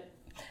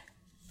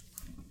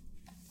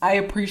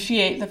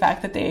appreciate the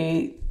fact that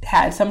they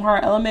had some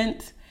horror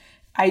elements.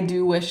 I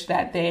do wish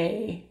that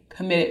they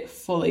committed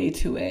fully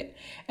to it.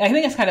 And I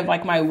think it's kind of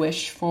like my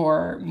wish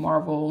for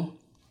Marvel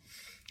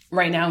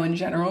right now in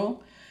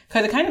general,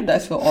 because it kind of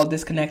does feel all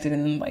disconnected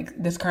in like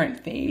this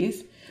current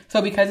phase. So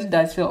because it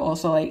does feel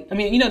also like, I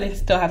mean, you know, they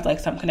still have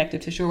like some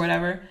connective tissue or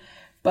whatever,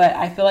 but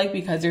I feel like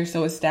because they're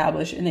so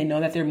established and they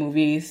know that their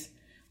movies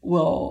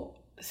will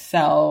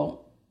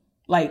sell,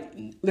 like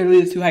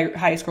literally the two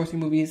highest grossing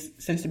movies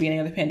since the beginning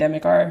of the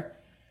pandemic are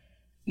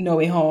No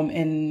Way Home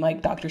and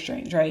like Doctor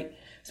Strange, right?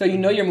 So you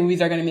know your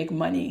movies are going to make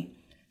money.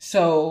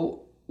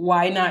 So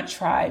why not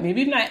try,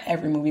 maybe not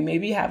every movie,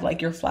 maybe have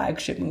like your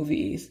flagship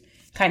movies,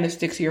 kind of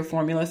stick to your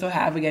formula. So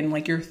have, again,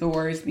 like your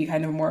Thors be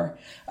kind of more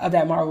of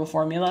that Marvel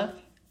formula.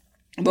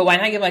 But why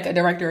not give like a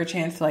director a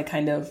chance to like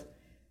kind of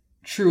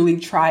truly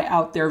try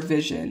out their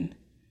vision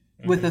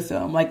with the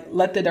film? Like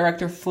let the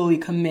director fully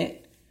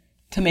commit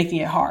to making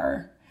it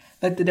horror.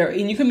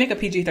 And you can make a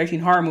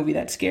PG-13 horror movie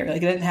that's scary.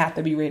 Like it doesn't have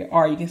to be rated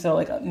R. You can still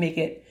like make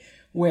it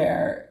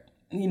where,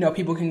 you know,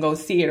 people can go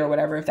see it or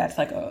whatever if that's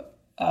like a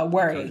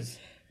worry.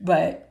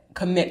 But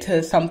commit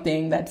to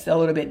something that's a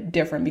little bit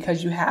different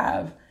because you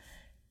have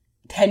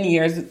 10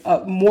 years,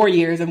 more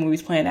years of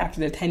movies planned after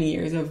the 10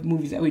 years of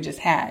movies that we just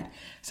had.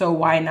 So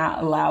why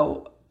not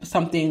allow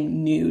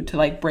something new to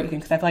like break in?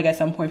 Because I feel like at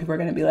some point people are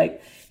going to be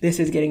like, this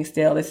is getting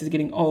stale, this is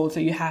getting old. So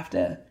you have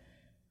to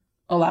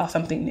allow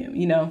something new,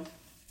 you know?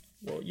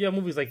 Well, you have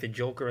movies like The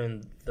Joker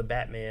and The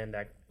Batman.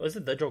 Is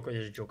it The Joker or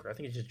just Joker? I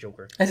think it's just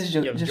Joker. It's just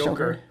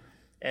Joker.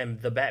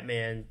 And The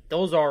Batman.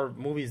 Those are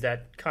movies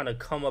that kind of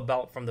come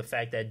about from the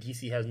fact that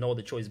DC has no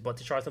other choice but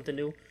to try something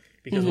new.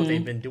 Because what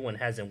they've been doing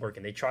hasn't worked.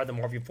 And they tried the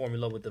Marvel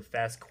formula with the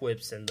fast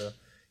quips and the,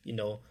 you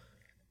know,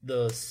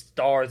 the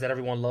stars that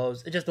everyone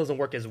loves. It just doesn't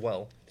work as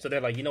well. So they're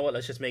like, you know what,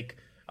 let's just make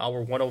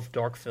our one-off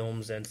dark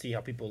films and see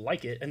how people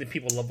like it. And then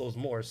people love those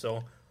more.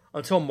 So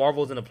until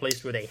Marvel's in a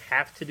place where they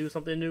have to do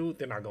something new,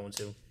 they're not going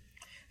to.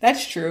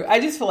 That's true. I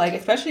just feel like,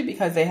 especially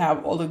because they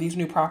have all of these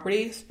new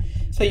properties.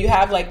 So you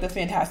have like the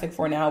Fantastic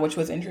Four now, which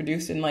was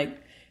introduced in like,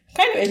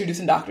 kind of introduced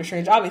in Doctor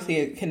Strange. Obviously,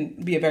 it can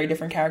be a very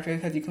different character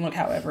because you can look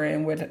however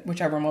in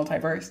whichever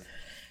multiverse.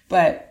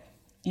 But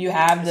you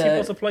have Is he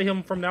supposed to play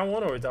him from now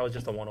on, or that was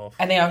just a one-off?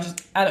 I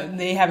think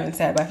they haven't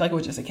said, but I feel like it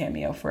was just a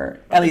cameo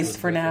at least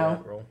for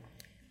now.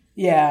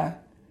 Yeah.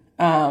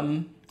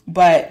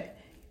 But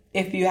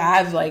if you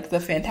have like the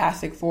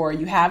Fantastic Four,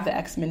 you have the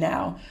X-Men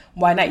now,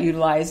 why not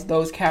utilize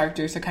those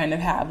characters to kind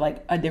of have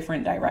like a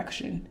different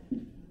direction?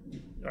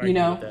 You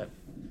know?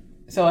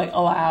 So like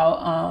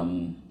allow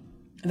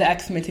the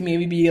X-Men to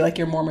maybe be like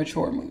your more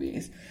mature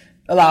movies.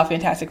 Allow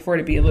Fantastic Four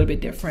to be a little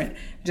bit different.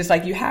 Just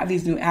like you have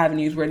these new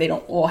avenues where they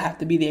don't all have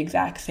to be the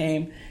exact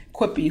same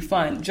quippy,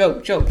 fun,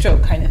 joke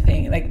kind of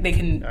thing. Like they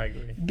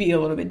can be a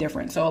little bit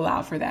different. So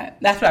allow for that.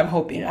 That's what I'm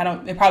hoping.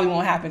 It probably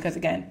won't happen because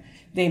again,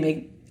 they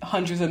make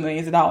hundreds of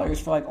millions of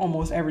dollars for like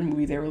almost every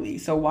movie they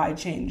release. So why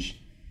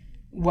change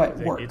what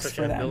works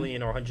for them? $1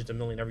 billion or hundreds of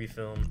million every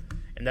film,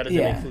 and that doesn't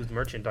include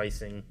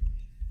merchandising.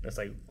 That's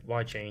like,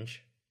 why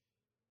change?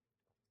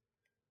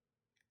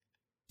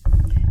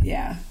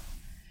 Yeah.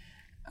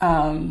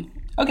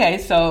 Okay,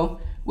 so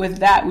with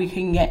that, we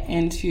can get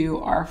into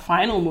our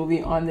final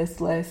movie on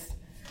this list,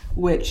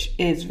 which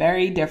is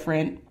very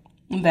different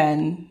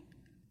than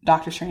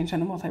Doctor Strange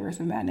and the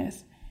Multiverse of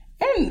Madness.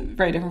 And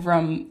very different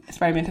from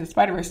Spider-Man to the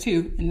Spider-Verse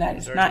too, in that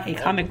it's not a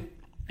comic.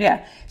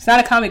 Yeah, it's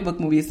not a comic book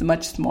movie. It's a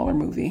much smaller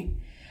movie.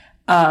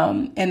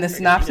 And the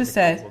synopsis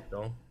says,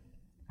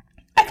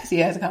 I can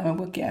see it as a comic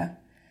book. Yeah,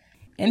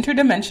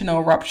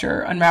 interdimensional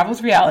rupture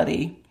unravels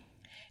reality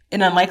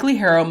An unlikely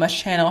hero must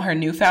channel her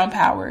newfound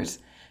powers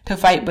to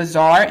fight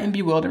bizarre and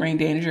bewildering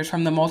dangers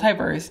from the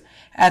multiverse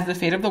as the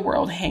fate of the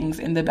world hangs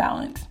in the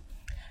balance.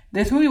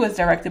 This movie was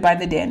directed by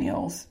the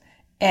Daniels,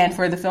 and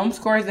for the film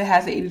scores, it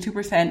has an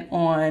 82%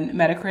 on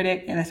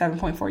Metacritic and a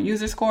 7.4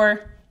 user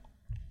score,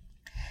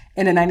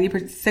 and a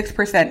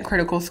 96%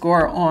 critical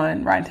score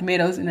on Rotten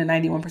Tomatoes and a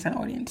 91%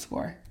 audience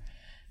score.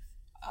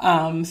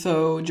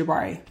 So,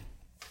 Jabari,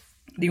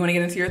 do you want to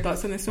get into your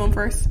thoughts on this film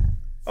first?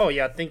 Oh,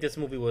 yeah, I think this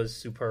movie was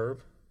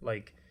superb.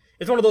 Like,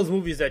 it's one of those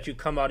movies that you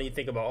come out and you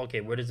think about,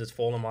 okay, where does this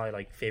fall in my,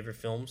 like, favorite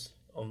films,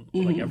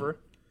 like, ever?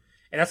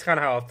 And that's kind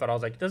of how I felt. I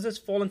was like, does this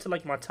fall into,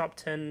 like, my top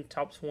 10,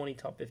 top 20,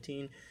 top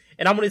 15?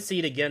 And I'm going to see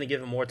it again and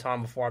give it more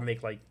time before I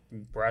make, like,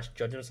 brash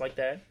judgments like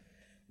that.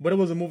 But it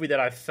was a movie that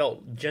I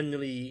felt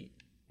genuinely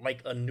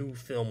like a new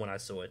film when I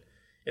saw it.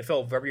 It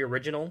felt very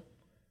original.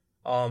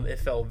 It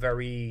felt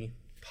very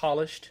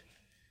polished.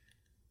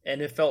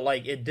 And it felt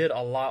like it did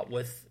a lot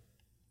with...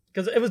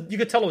 Because you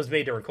could tell it was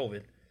made during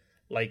COVID.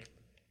 Like,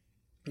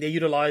 they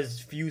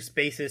utilized few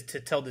spaces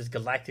to tell this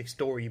galactic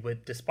story,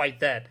 but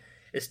despite that,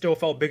 it still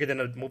felt bigger than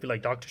a movie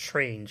like Doctor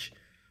Strange,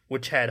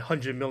 which had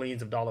 $100 million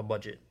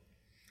budget.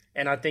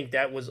 And I think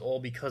that was all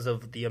because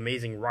of the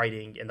amazing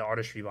writing and the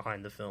artistry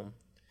behind the film.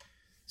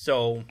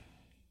 So,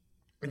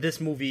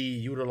 this movie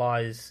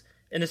utilized,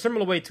 in a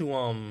similar way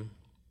to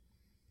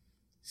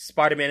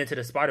Spider-Man Into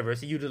the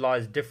Spider-Verse, it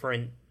utilized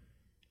different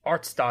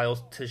art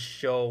styles to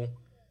show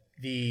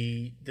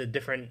the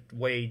different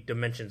way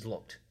dimensions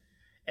looked.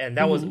 And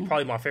that was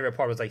probably my favorite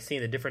part, was like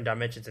seeing the different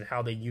dimensions and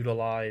how they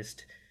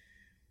utilized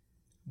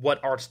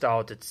what art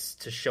style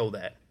to show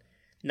that.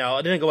 Now,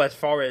 it didn't go as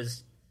far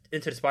as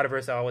Into the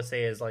Spider-Verse, I would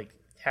say, as like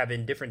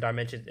having different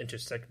dimensions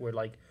intersect, where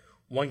like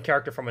one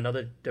character from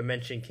another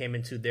dimension came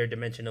into their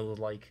dimension. It was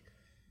like,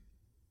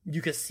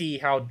 you could see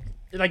how,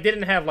 like, they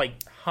didn't have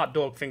like hot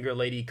dog finger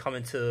lady come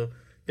into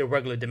their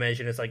regular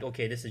dimension. It's like,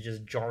 okay, this is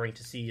just jarring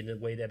to see in the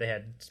way that they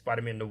had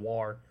Spider-Man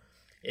Noir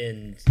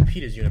in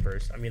Peter's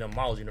universe. I mean,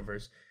 Miles'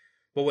 universe.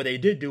 But what they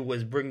did do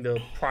was bring the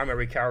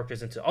primary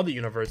characters into other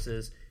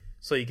universes,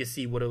 so you could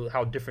see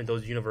how different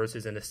those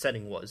universes and the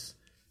setting was.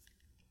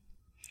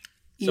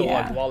 So,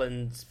 like, while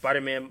in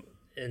Spider-Man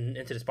and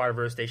Into the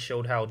Spider-Verse, they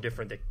showed how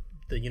different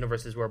the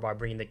universes were by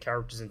bringing the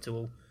characters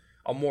into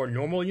a more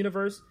normal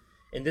universe.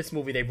 In this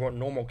movie, they brought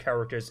normal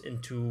characters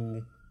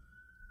into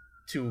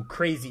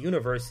crazy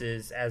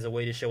universes as a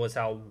way to show us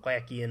how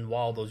wacky and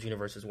wild those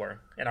universes were.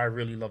 And I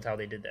really loved how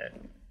they did that.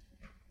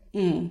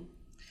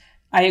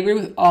 I agree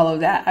with all of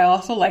that. I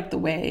also like the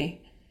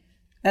way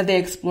that they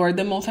explored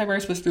the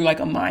multiverse was through like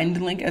a mind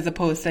link, as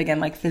opposed to, again,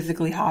 like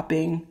physically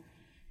hopping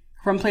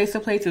from place to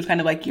place. It was kind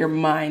of like your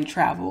mind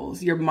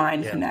travels, your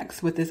mind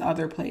connects with this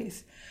other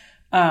place,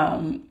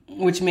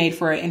 which made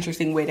for an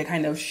interesting way to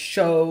kind of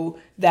show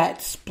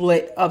that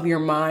split of your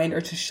mind, or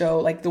to show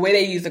like the way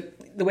they use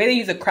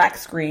a cracked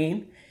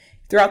screen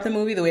throughout the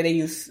movie, the way they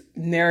use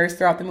mirrors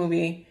throughout the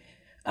movie,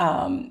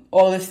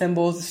 all the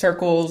symbols, the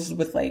circles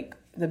with like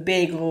the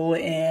bagel,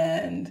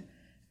 and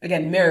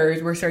again,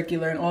 mirrors were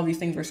circular, and all these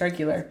things were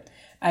circular.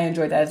 I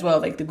enjoyed that as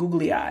well, like the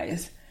googly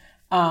eyes.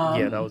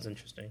 Yeah, that was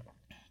interesting.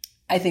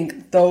 I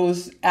think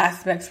those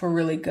aspects were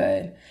really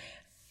good.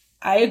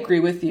 I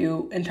agree with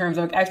you in terms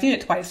of, I've seen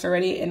it twice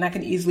already, and I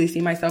can easily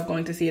see myself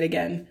going to see it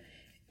again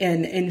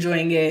and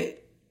enjoying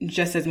it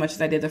just as much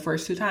as I did the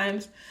first two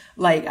times.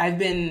 Like, I've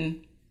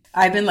been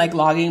like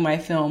logging my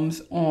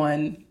films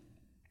on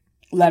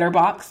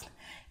Letterboxd,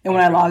 and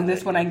when I logged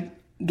this one, I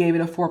gave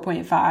it a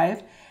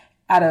 4.5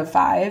 out of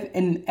 5.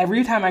 And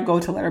every time I go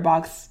to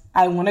Letterboxd,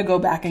 I want to go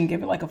back and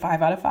give it like a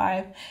 5 out of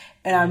 5.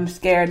 And I'm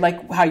scared,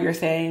 like how you're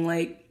saying,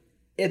 like,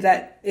 is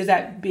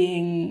that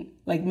being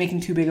like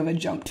making too big of a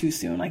jump too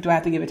soon? Like, do I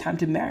have to give it time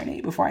to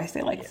marinate before I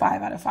say like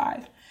 5 out of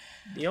 5?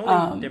 The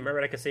only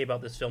demerit I can say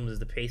about this film is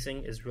the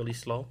pacing is really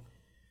slow,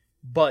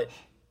 but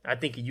I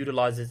think it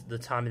utilizes the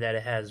time that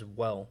it has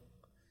well.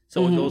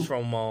 So it goes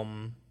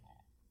from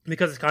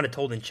because it's kind of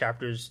told in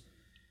chapters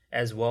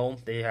as well.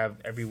 They have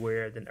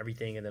everywhere, then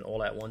everything, and then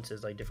all at once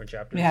is like different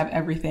chapters. We have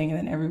everything, and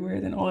then everywhere,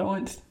 then all at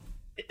once.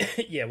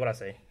 Yeah, what'd I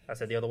say? I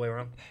said the other way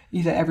around.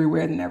 You said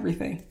everywhere, then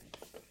everything.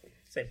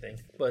 Same thing,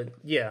 but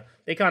yeah,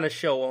 they kind of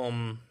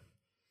show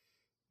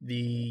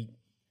the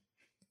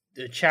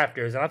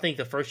chapters, and I think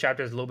the first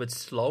chapter is a little bit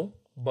slow,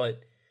 but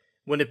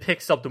when it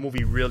picks up, the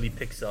movie really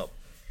picks up,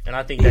 and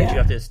I think that you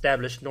have to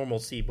establish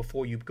normalcy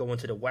before you go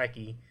into the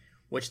wacky,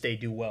 which they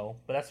do well.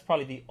 But that's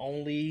probably the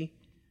only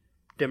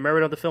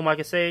demerit of the film I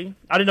can say.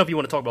 I don't know if you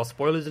want to talk about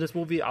spoilers in this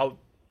movie. I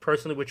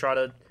personally would try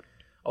to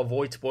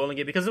avoid spoiling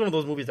it, because it's one of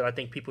those movies that I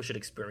think people should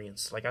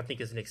experience. Like, I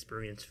think it's an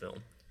experience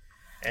film,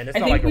 and it's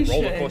not like a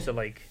roller coaster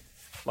like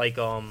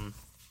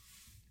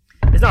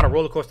it's not a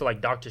roller coaster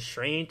like Doctor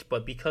Strange,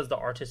 but because the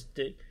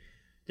artistic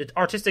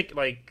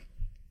like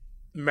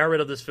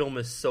merit of this film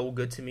is so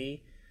good to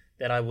me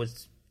that I would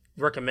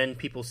recommend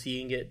people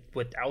seeing it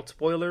without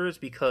spoilers,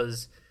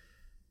 because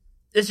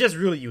it's just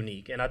really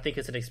unique, and I think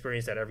it's an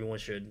experience that everyone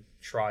should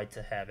try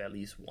to have at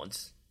least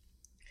once.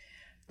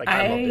 Like,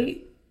 I loved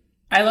it.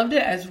 I loved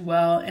it as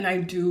well, and I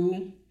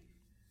do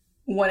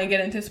want to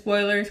get into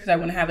spoilers because I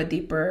want to have a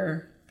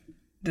deeper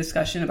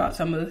discussion about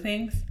some of the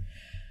things.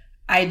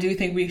 I do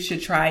think we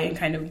should try and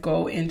kind of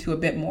go into a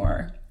bit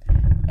more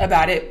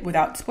about it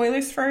without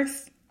spoilers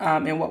first,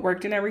 and what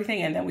worked and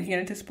everything, and then we can get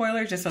into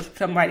spoilers just so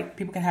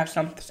people can have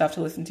some stuff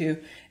to listen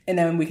to, and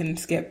then we can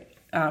skip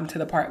to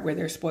the part where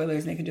there's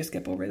spoilers and they can just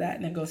skip over that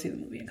and then go see the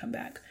movie and come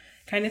back,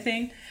 kind of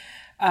thing.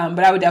 But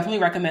I would definitely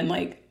recommend,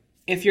 like,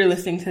 if you're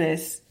listening to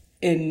this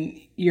and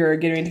you're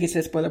getting ready to get to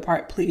the spoiler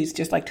part, please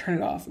just like turn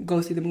it off,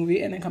 go see the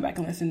movie, and then come back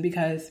and listen,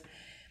 because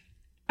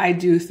I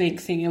do think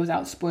seeing it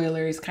without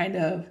spoilers kind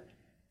of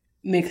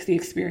makes the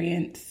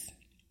experience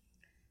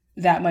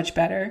that much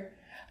better.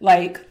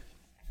 Like,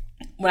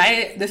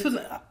 this was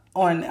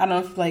on, I don't know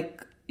if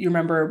like you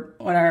remember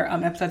on our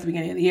episode at the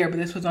beginning of the year, but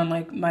this was on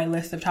like my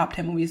list of top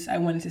 10 movies I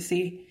wanted to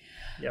see.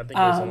 Yeah, I think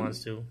those are the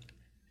ones too.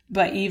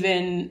 But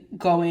even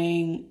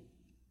going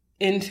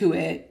into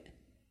it,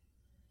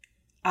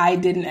 I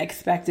didn't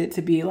expect it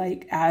to be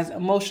like as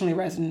emotionally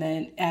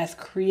resonant, as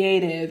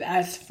creative,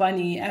 as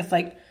funny, as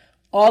like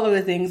all of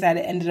the things that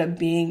it ended up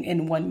being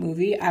in one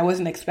movie. I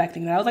wasn't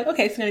expecting that. I was like,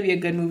 okay, it's going to be a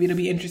good movie. It'll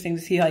be interesting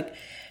to see like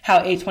how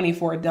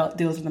A24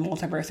 deals with the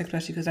multiverse,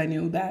 especially because I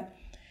knew that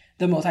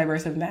the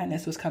Multiverse of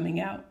Madness was coming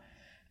out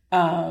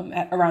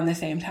at around the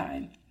same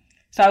time.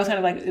 So I was kind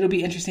of like, it'll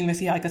be interesting to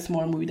see how like a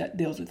smaller movie that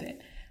deals with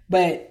it.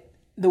 But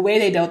the way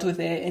they dealt with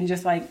it and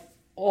just like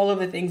all of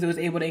the things it was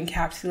able to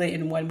encapsulate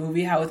in one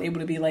movie, how it was able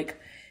to be like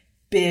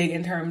big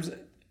in terms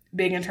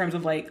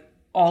of like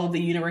all of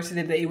the universes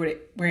that they were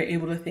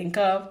able to think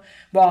of,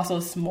 but also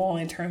small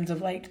in terms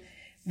of like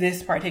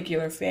this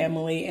particular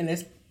family and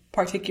this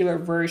particular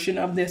version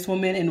of this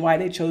woman and why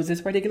they chose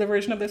this particular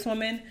version of this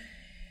woman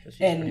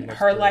and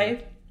her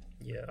life.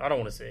 Yeah, I don't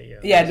want to say it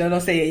yet. Yeah,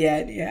 don't say it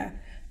yet. Yeah.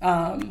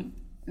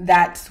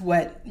 That's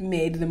what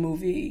made the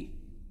movie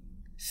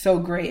so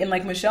great. And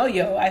like Michelle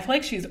Yeoh, I feel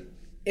like she's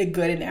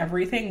good in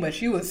everything, but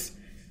she was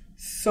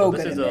so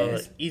good in this.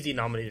 This is an easy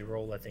nominated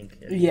role, I think.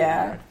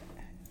 Yeah.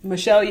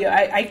 Michelle Yeoh,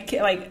 I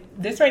can't, like,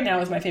 this right now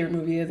is my favorite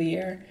movie of the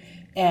year.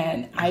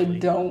 And I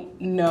don't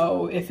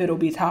know if it'll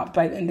be topped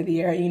by the end of the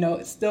year. You know,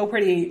 it's still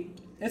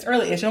it's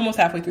early-ish, almost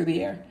halfway through the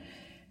year.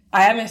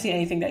 I haven't seen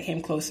anything that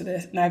came close to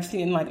this. And I've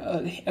seen like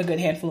a good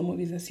handful of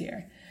movies this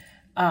year.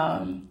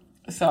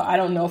 So I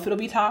don't know if it'll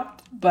be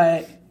topped,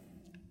 but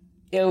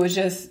it was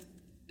just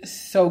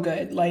so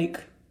good. Like,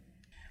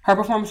 her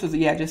performance was,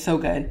 just so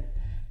good.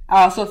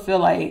 I also feel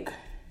like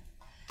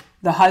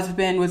the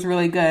husband was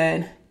really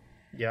good.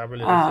 Yeah, I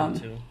really liked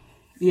him too.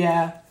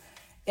 Yeah.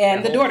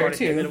 And the daughter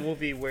too. In a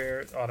movie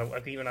where,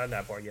 even not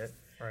that part yet.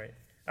 All right.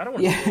 I don't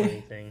want to spoil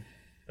anything.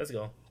 Let's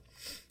go.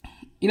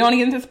 You don't want to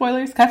get into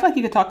spoilers? 'Cause I feel like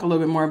you could talk a little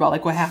bit more about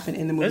like what happened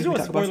in the movie. Let's do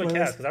a spoiler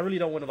cast, because I really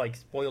don't want to like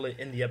spoil it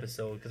in the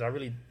episode, because I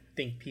really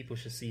think people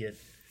should see it.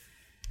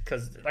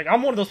 Because like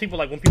I'm one of those people,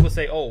 like when people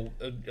say,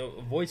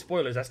 avoid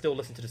spoilers, I still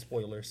listen to the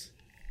spoilers.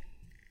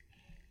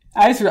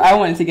 I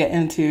wanted to get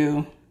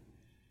into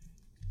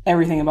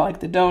everything about like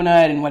the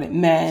donut and what it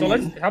meant.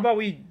 So how about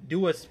we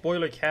do a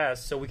spoiler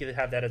cast so we could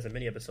have that as a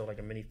mini episode, like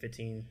a mini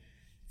 15,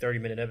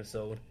 30-minute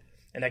episode,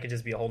 and that could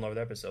just be a whole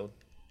nother episode.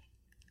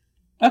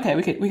 Okay,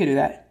 we could do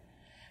that.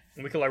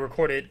 And we could like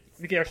record it.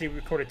 We could actually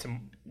record it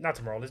not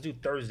tomorrow. Let's do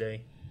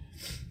Thursday,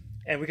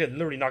 and we could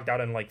literally knock that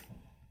out in like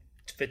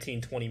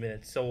 15, 20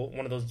 minutes. So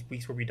one of those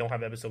weeks where we don't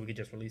have an episode, we could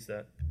just release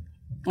that.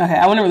 Okay,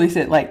 I want to release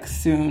it like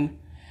soon,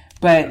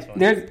 but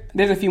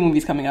there's a few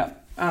movies coming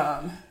up.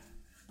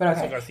 But okay, I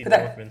still gotta see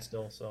Northman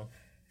still. So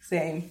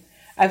same.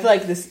 I feel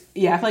like this.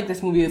 Yeah, I feel like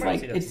this movie is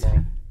like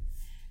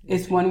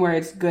it's one where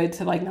it's good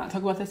to like not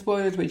talk about the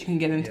spoilers, but you can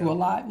get into a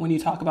lot when you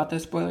talk about the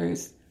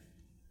spoilers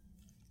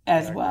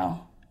as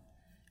well.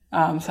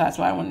 So that's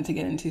why I wanted to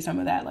get into some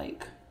of that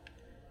like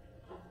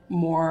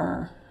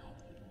more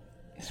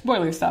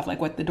spoiler stuff, like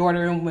what the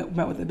daughter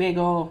met with the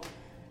bagel,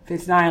 if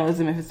it's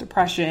nihilism, if it's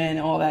depression,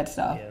 all that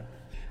stuff. Yeah.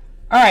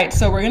 All right,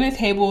 so we're gonna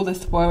table the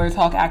spoiler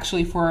talk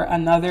actually for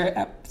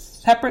another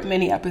separate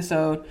mini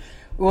episode.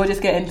 We'll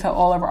just get into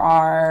all of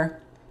our,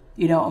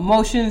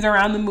 emotions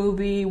around the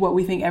movie, what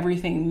we think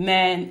everything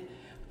meant,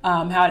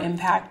 how it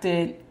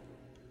impacted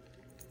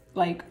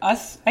like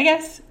us, I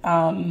guess.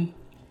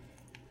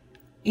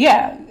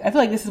 Yeah, I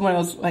feel like this is one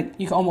of those, like,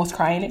 you can almost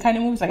cry in it kind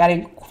of movies. Like, I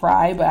didn't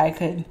cry, but I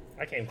could.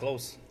 I came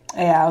close.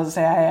 Yeah, I was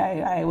gonna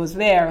say, I was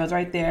there. I was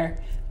right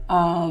there.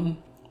 The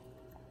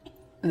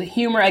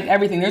humor, like,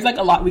 everything. There's, like,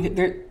 a lot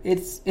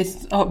it's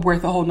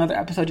worth a whole nother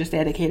episode just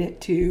dedicated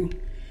to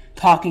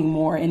talking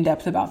more in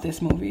depth about this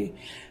movie.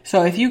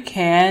 So if you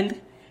can,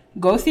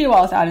 go see it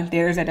while it's out in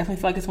theaters. I definitely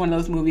feel like it's one of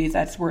those movies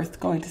that's worth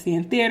going to see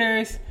in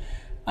theaters.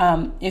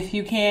 If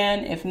you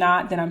can, if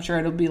not, then I'm sure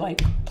it'll be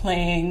like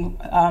playing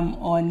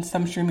on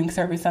some streaming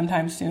service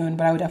sometime soon,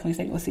 but I would definitely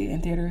say go see it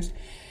in theaters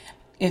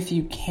if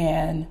you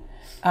can.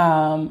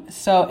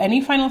 So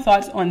any final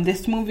thoughts on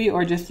this movie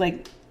or just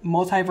like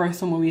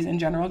multiversal movies in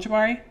general,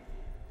 Jabari?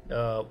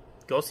 Go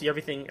see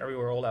Everything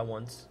Everywhere All at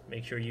Once.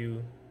 Make sure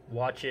you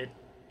watch it,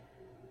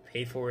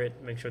 pay for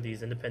it, make sure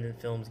these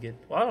independent films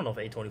I don't know if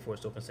A24 is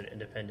still considered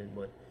independent,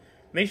 but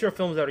make sure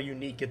films that are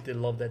unique get the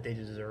love that they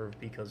deserve,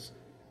 because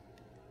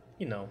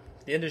the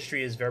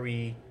industry is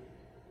very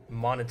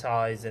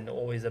monetized and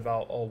always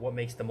about what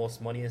makes the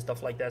most money and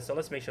stuff like that. So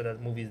let's make sure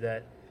that movies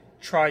that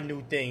try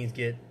new things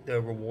get the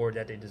reward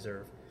that they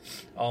deserve.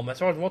 As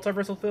far as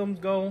multiversal films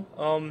go,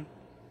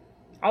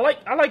 I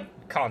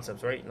like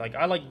concepts, right? Like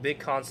I like big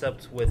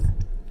concepts with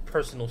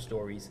personal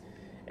stories,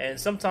 and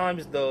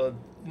sometimes the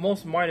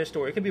most minor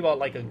story, it could be about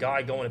like a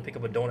guy going to pick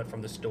up a donut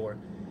from the store.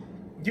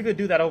 You could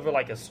do that over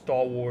like a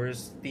Star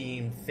Wars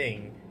themed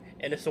thing.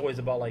 And it's always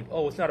about like,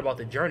 it's not about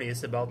the journey.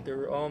 It's about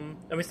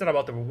it's not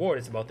about the reward.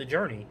 It's about the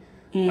journey.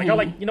 Mm-hmm. Like I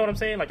like, you know what I'm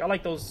saying? Like I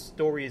like those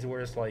stories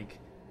where it's like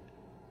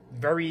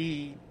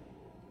very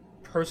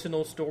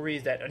personal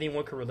stories that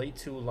anyone can relate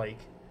to. Like,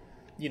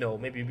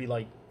 maybe it'd be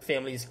like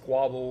family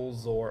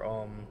squabbles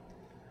or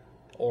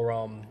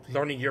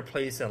learning your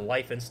place in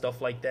life and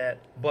stuff like that.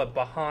 But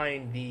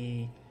behind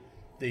the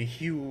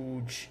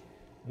huge,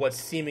 what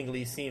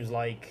seemingly seems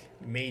like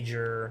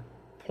major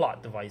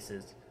plot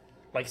devices.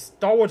 Like,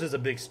 Star Wars is a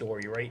big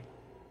story, right?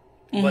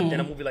 Mm-hmm. But then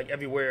a movie like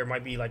Everywhere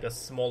might be like a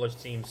smaller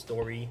themed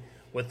story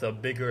with a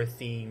bigger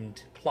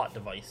themed plot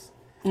device.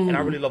 Mm-hmm. And I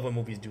really love when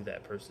movies do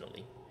that,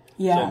 personally.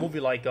 Yeah. So a movie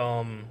like,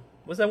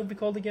 what's that movie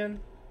called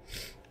again?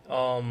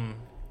 The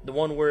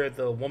one where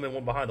the woman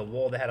went behind the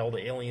wall that had all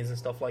the aliens and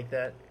stuff like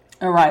that.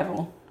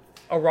 Arrival.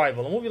 A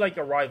movie like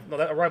Arrival.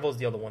 No, Arrival is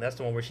the other one. That's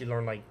the one where she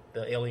learned like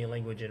the alien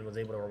language and was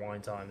able to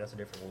rewind time. That's a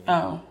different movie.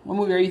 Oh, what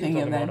movie are you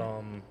thinking of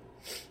then?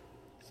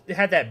 It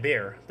had that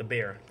bear. The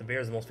bear. The bear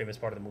is the most famous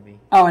part of the movie.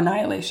 Oh,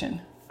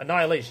 Annihilation.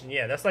 Annihilation,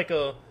 yeah. That's like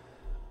a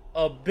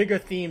bigger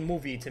theme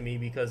movie to me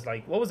because,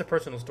 like, what was the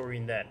personal story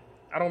in that?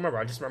 I don't remember.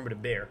 I just remember the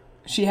bear.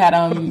 She had,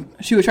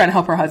 she was trying to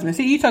help her husband.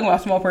 See, you talking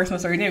about small personal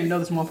story. You didn't even know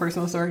the small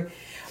personal story.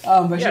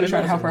 But she was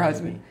trying to help her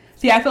husband.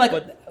 See, I feel like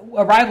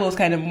Arrival is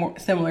kind of more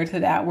similar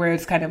to that, where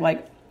it's kind of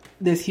like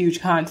this huge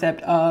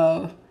concept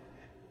of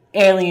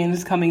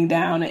aliens coming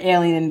down, an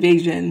alien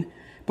invasion.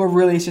 But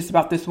really, it's just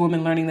about this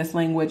woman learning this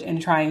language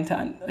and trying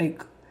to,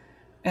 like,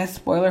 a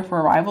spoiler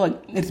for Arrival,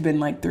 like, it's been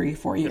like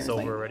 3-4 years. It's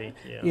over already.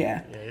 Yeah.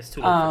 Yeah, it's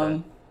too late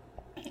for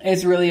that.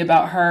 It's really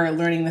about her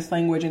learning this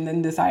language and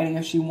then deciding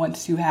if she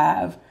wants to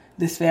have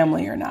this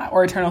family or not.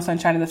 Or Eternal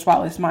Sunshine of the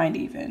Spotless Mind,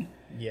 even.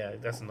 Yeah,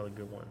 that's another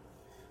good one.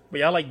 But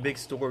yeah, I like big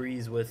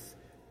stories with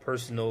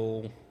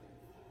personal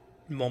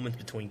moments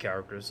between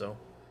characters, so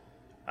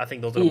I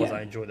think those are the ones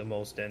I enjoy the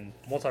most. And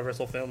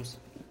multiversal films,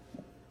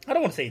 I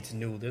don't want to say it's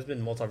new. There's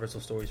been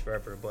multiversal stories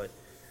forever, but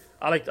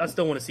I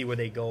still want to see where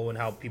they go and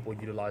how people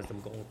utilize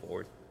them going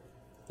forward.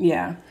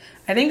 Yeah,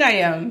 I think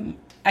I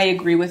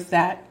agree with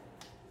that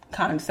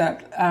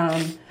concept.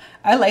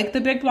 I like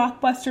the big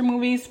blockbuster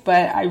movies,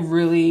 but I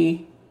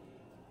really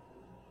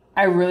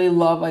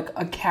love like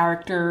a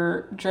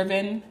character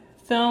driven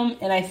film,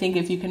 and I think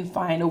if you can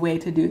find a way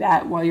to do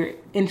that while you're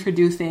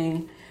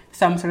introducing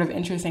some sort of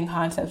interesting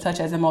concept, such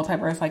as a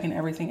multiverse, like in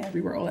Everything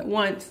Everywhere All at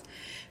Once,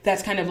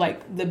 that's kind of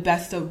like the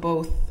best of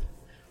both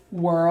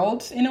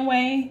worlds in a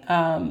way.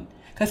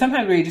 Because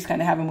sometimes we just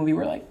kind of have a movie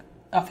where like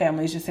a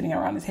family's just sitting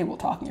around the table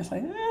talking. It's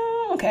like,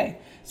 okay,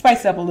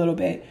 spice it up a little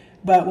bit.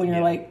 But when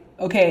you're like,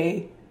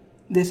 okay,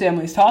 this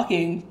family's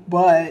talking,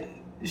 but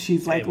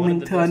she's like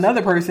linked to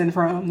another person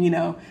from,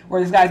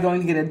 or this guy's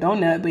going to get a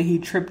donut, but he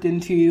tripped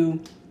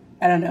into,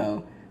 I don't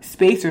know,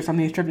 space or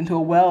something. He tripped into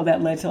a well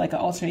that led to like an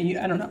alternate,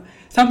 I don't know,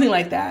 something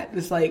like that.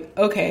 It's like,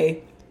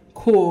 okay,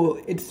 cool.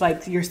 It's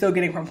like you're still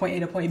getting from point A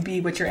to point B,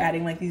 but you're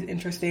adding like these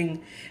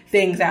interesting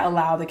things that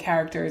allow the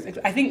characters.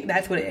 I think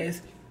that's what it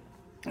is.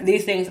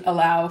 These things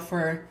allow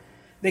for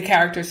the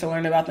characters to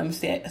learn about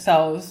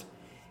themselves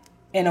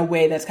in a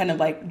way that's kind of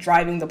like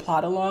driving the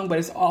plot along, but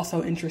it's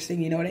also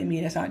interesting. You know what I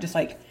mean? It's not just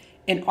like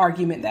an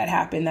argument that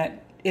happened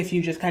that if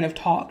you just kind of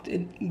talked,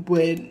 it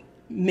would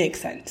make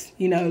sense.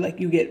 Like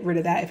you get rid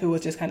of that if it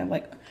was just kind of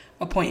like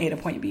a point A to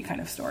point B kind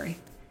of story.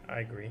 I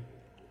agree.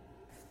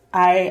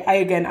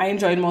 I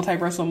enjoyed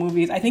multiversal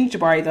movies. I think,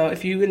 Jabari, though,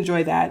 if you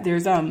enjoy that,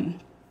 there's a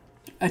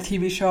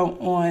TV show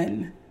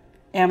on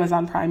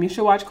Amazon Prime you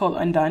should watch called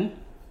Undone,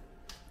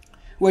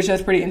 which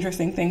does pretty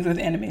interesting things with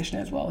animation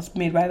as well. It's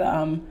made by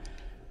the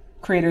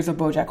creators of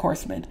BoJack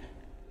Horseman.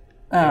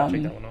 I'll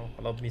check that one out.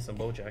 I love me some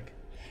BoJack.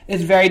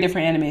 It's very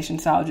different animation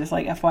style, just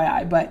like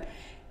FYI, but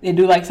they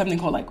do like something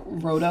called like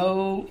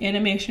roto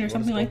animation or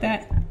something like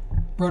that.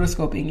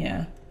 Rotoscoping,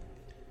 yeah.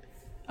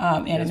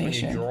 Animation.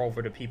 That's when you draw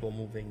over the people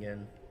moving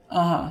in.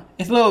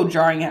 It's a little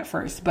jarring at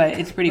first, but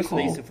it's pretty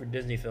cool. That's for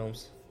Disney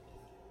films.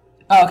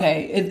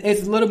 Okay,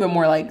 it's a little bit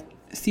more like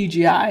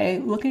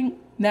CGI looking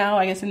now,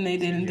 I guess, than they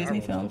did in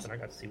Disney films. I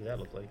got to see what that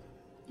looked like.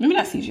 Maybe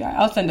not CGI.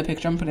 I'll send a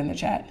picture and put it in the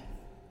chat.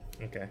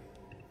 Okay.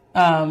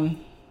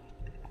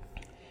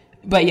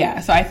 But yeah,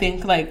 so I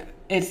think like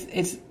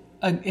it's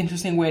an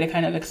interesting way to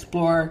kind of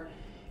explore,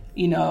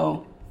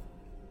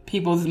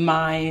 people's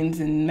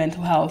minds and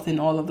mental health and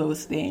all of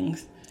those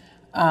things.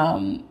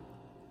 And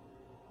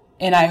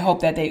I hope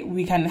that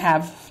we kind of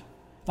have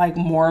like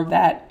more of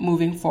that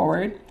moving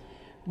forward,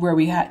 where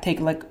we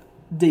take like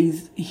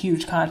these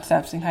huge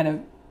concepts and kind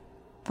of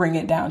bring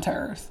it down to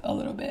earth a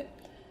little bit.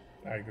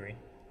 I agree.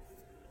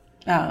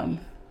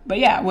 But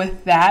yeah,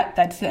 with that,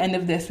 that's the end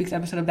of this week's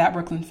episode of That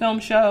Brooklyn Film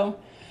Show.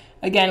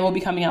 Again, we'll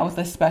be coming out with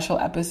a special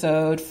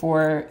episode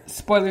for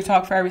spoiler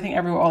talk for Everything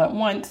Everywhere All at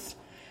Once.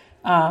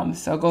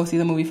 So go see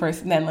the movie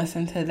first and then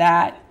listen to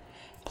that.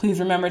 Please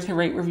remember to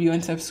rate, review,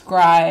 and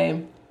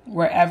subscribe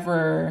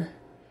wherever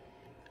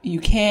you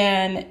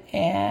can.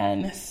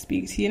 And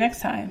speak to you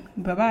next time.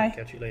 Bye-bye.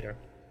 Catch you later.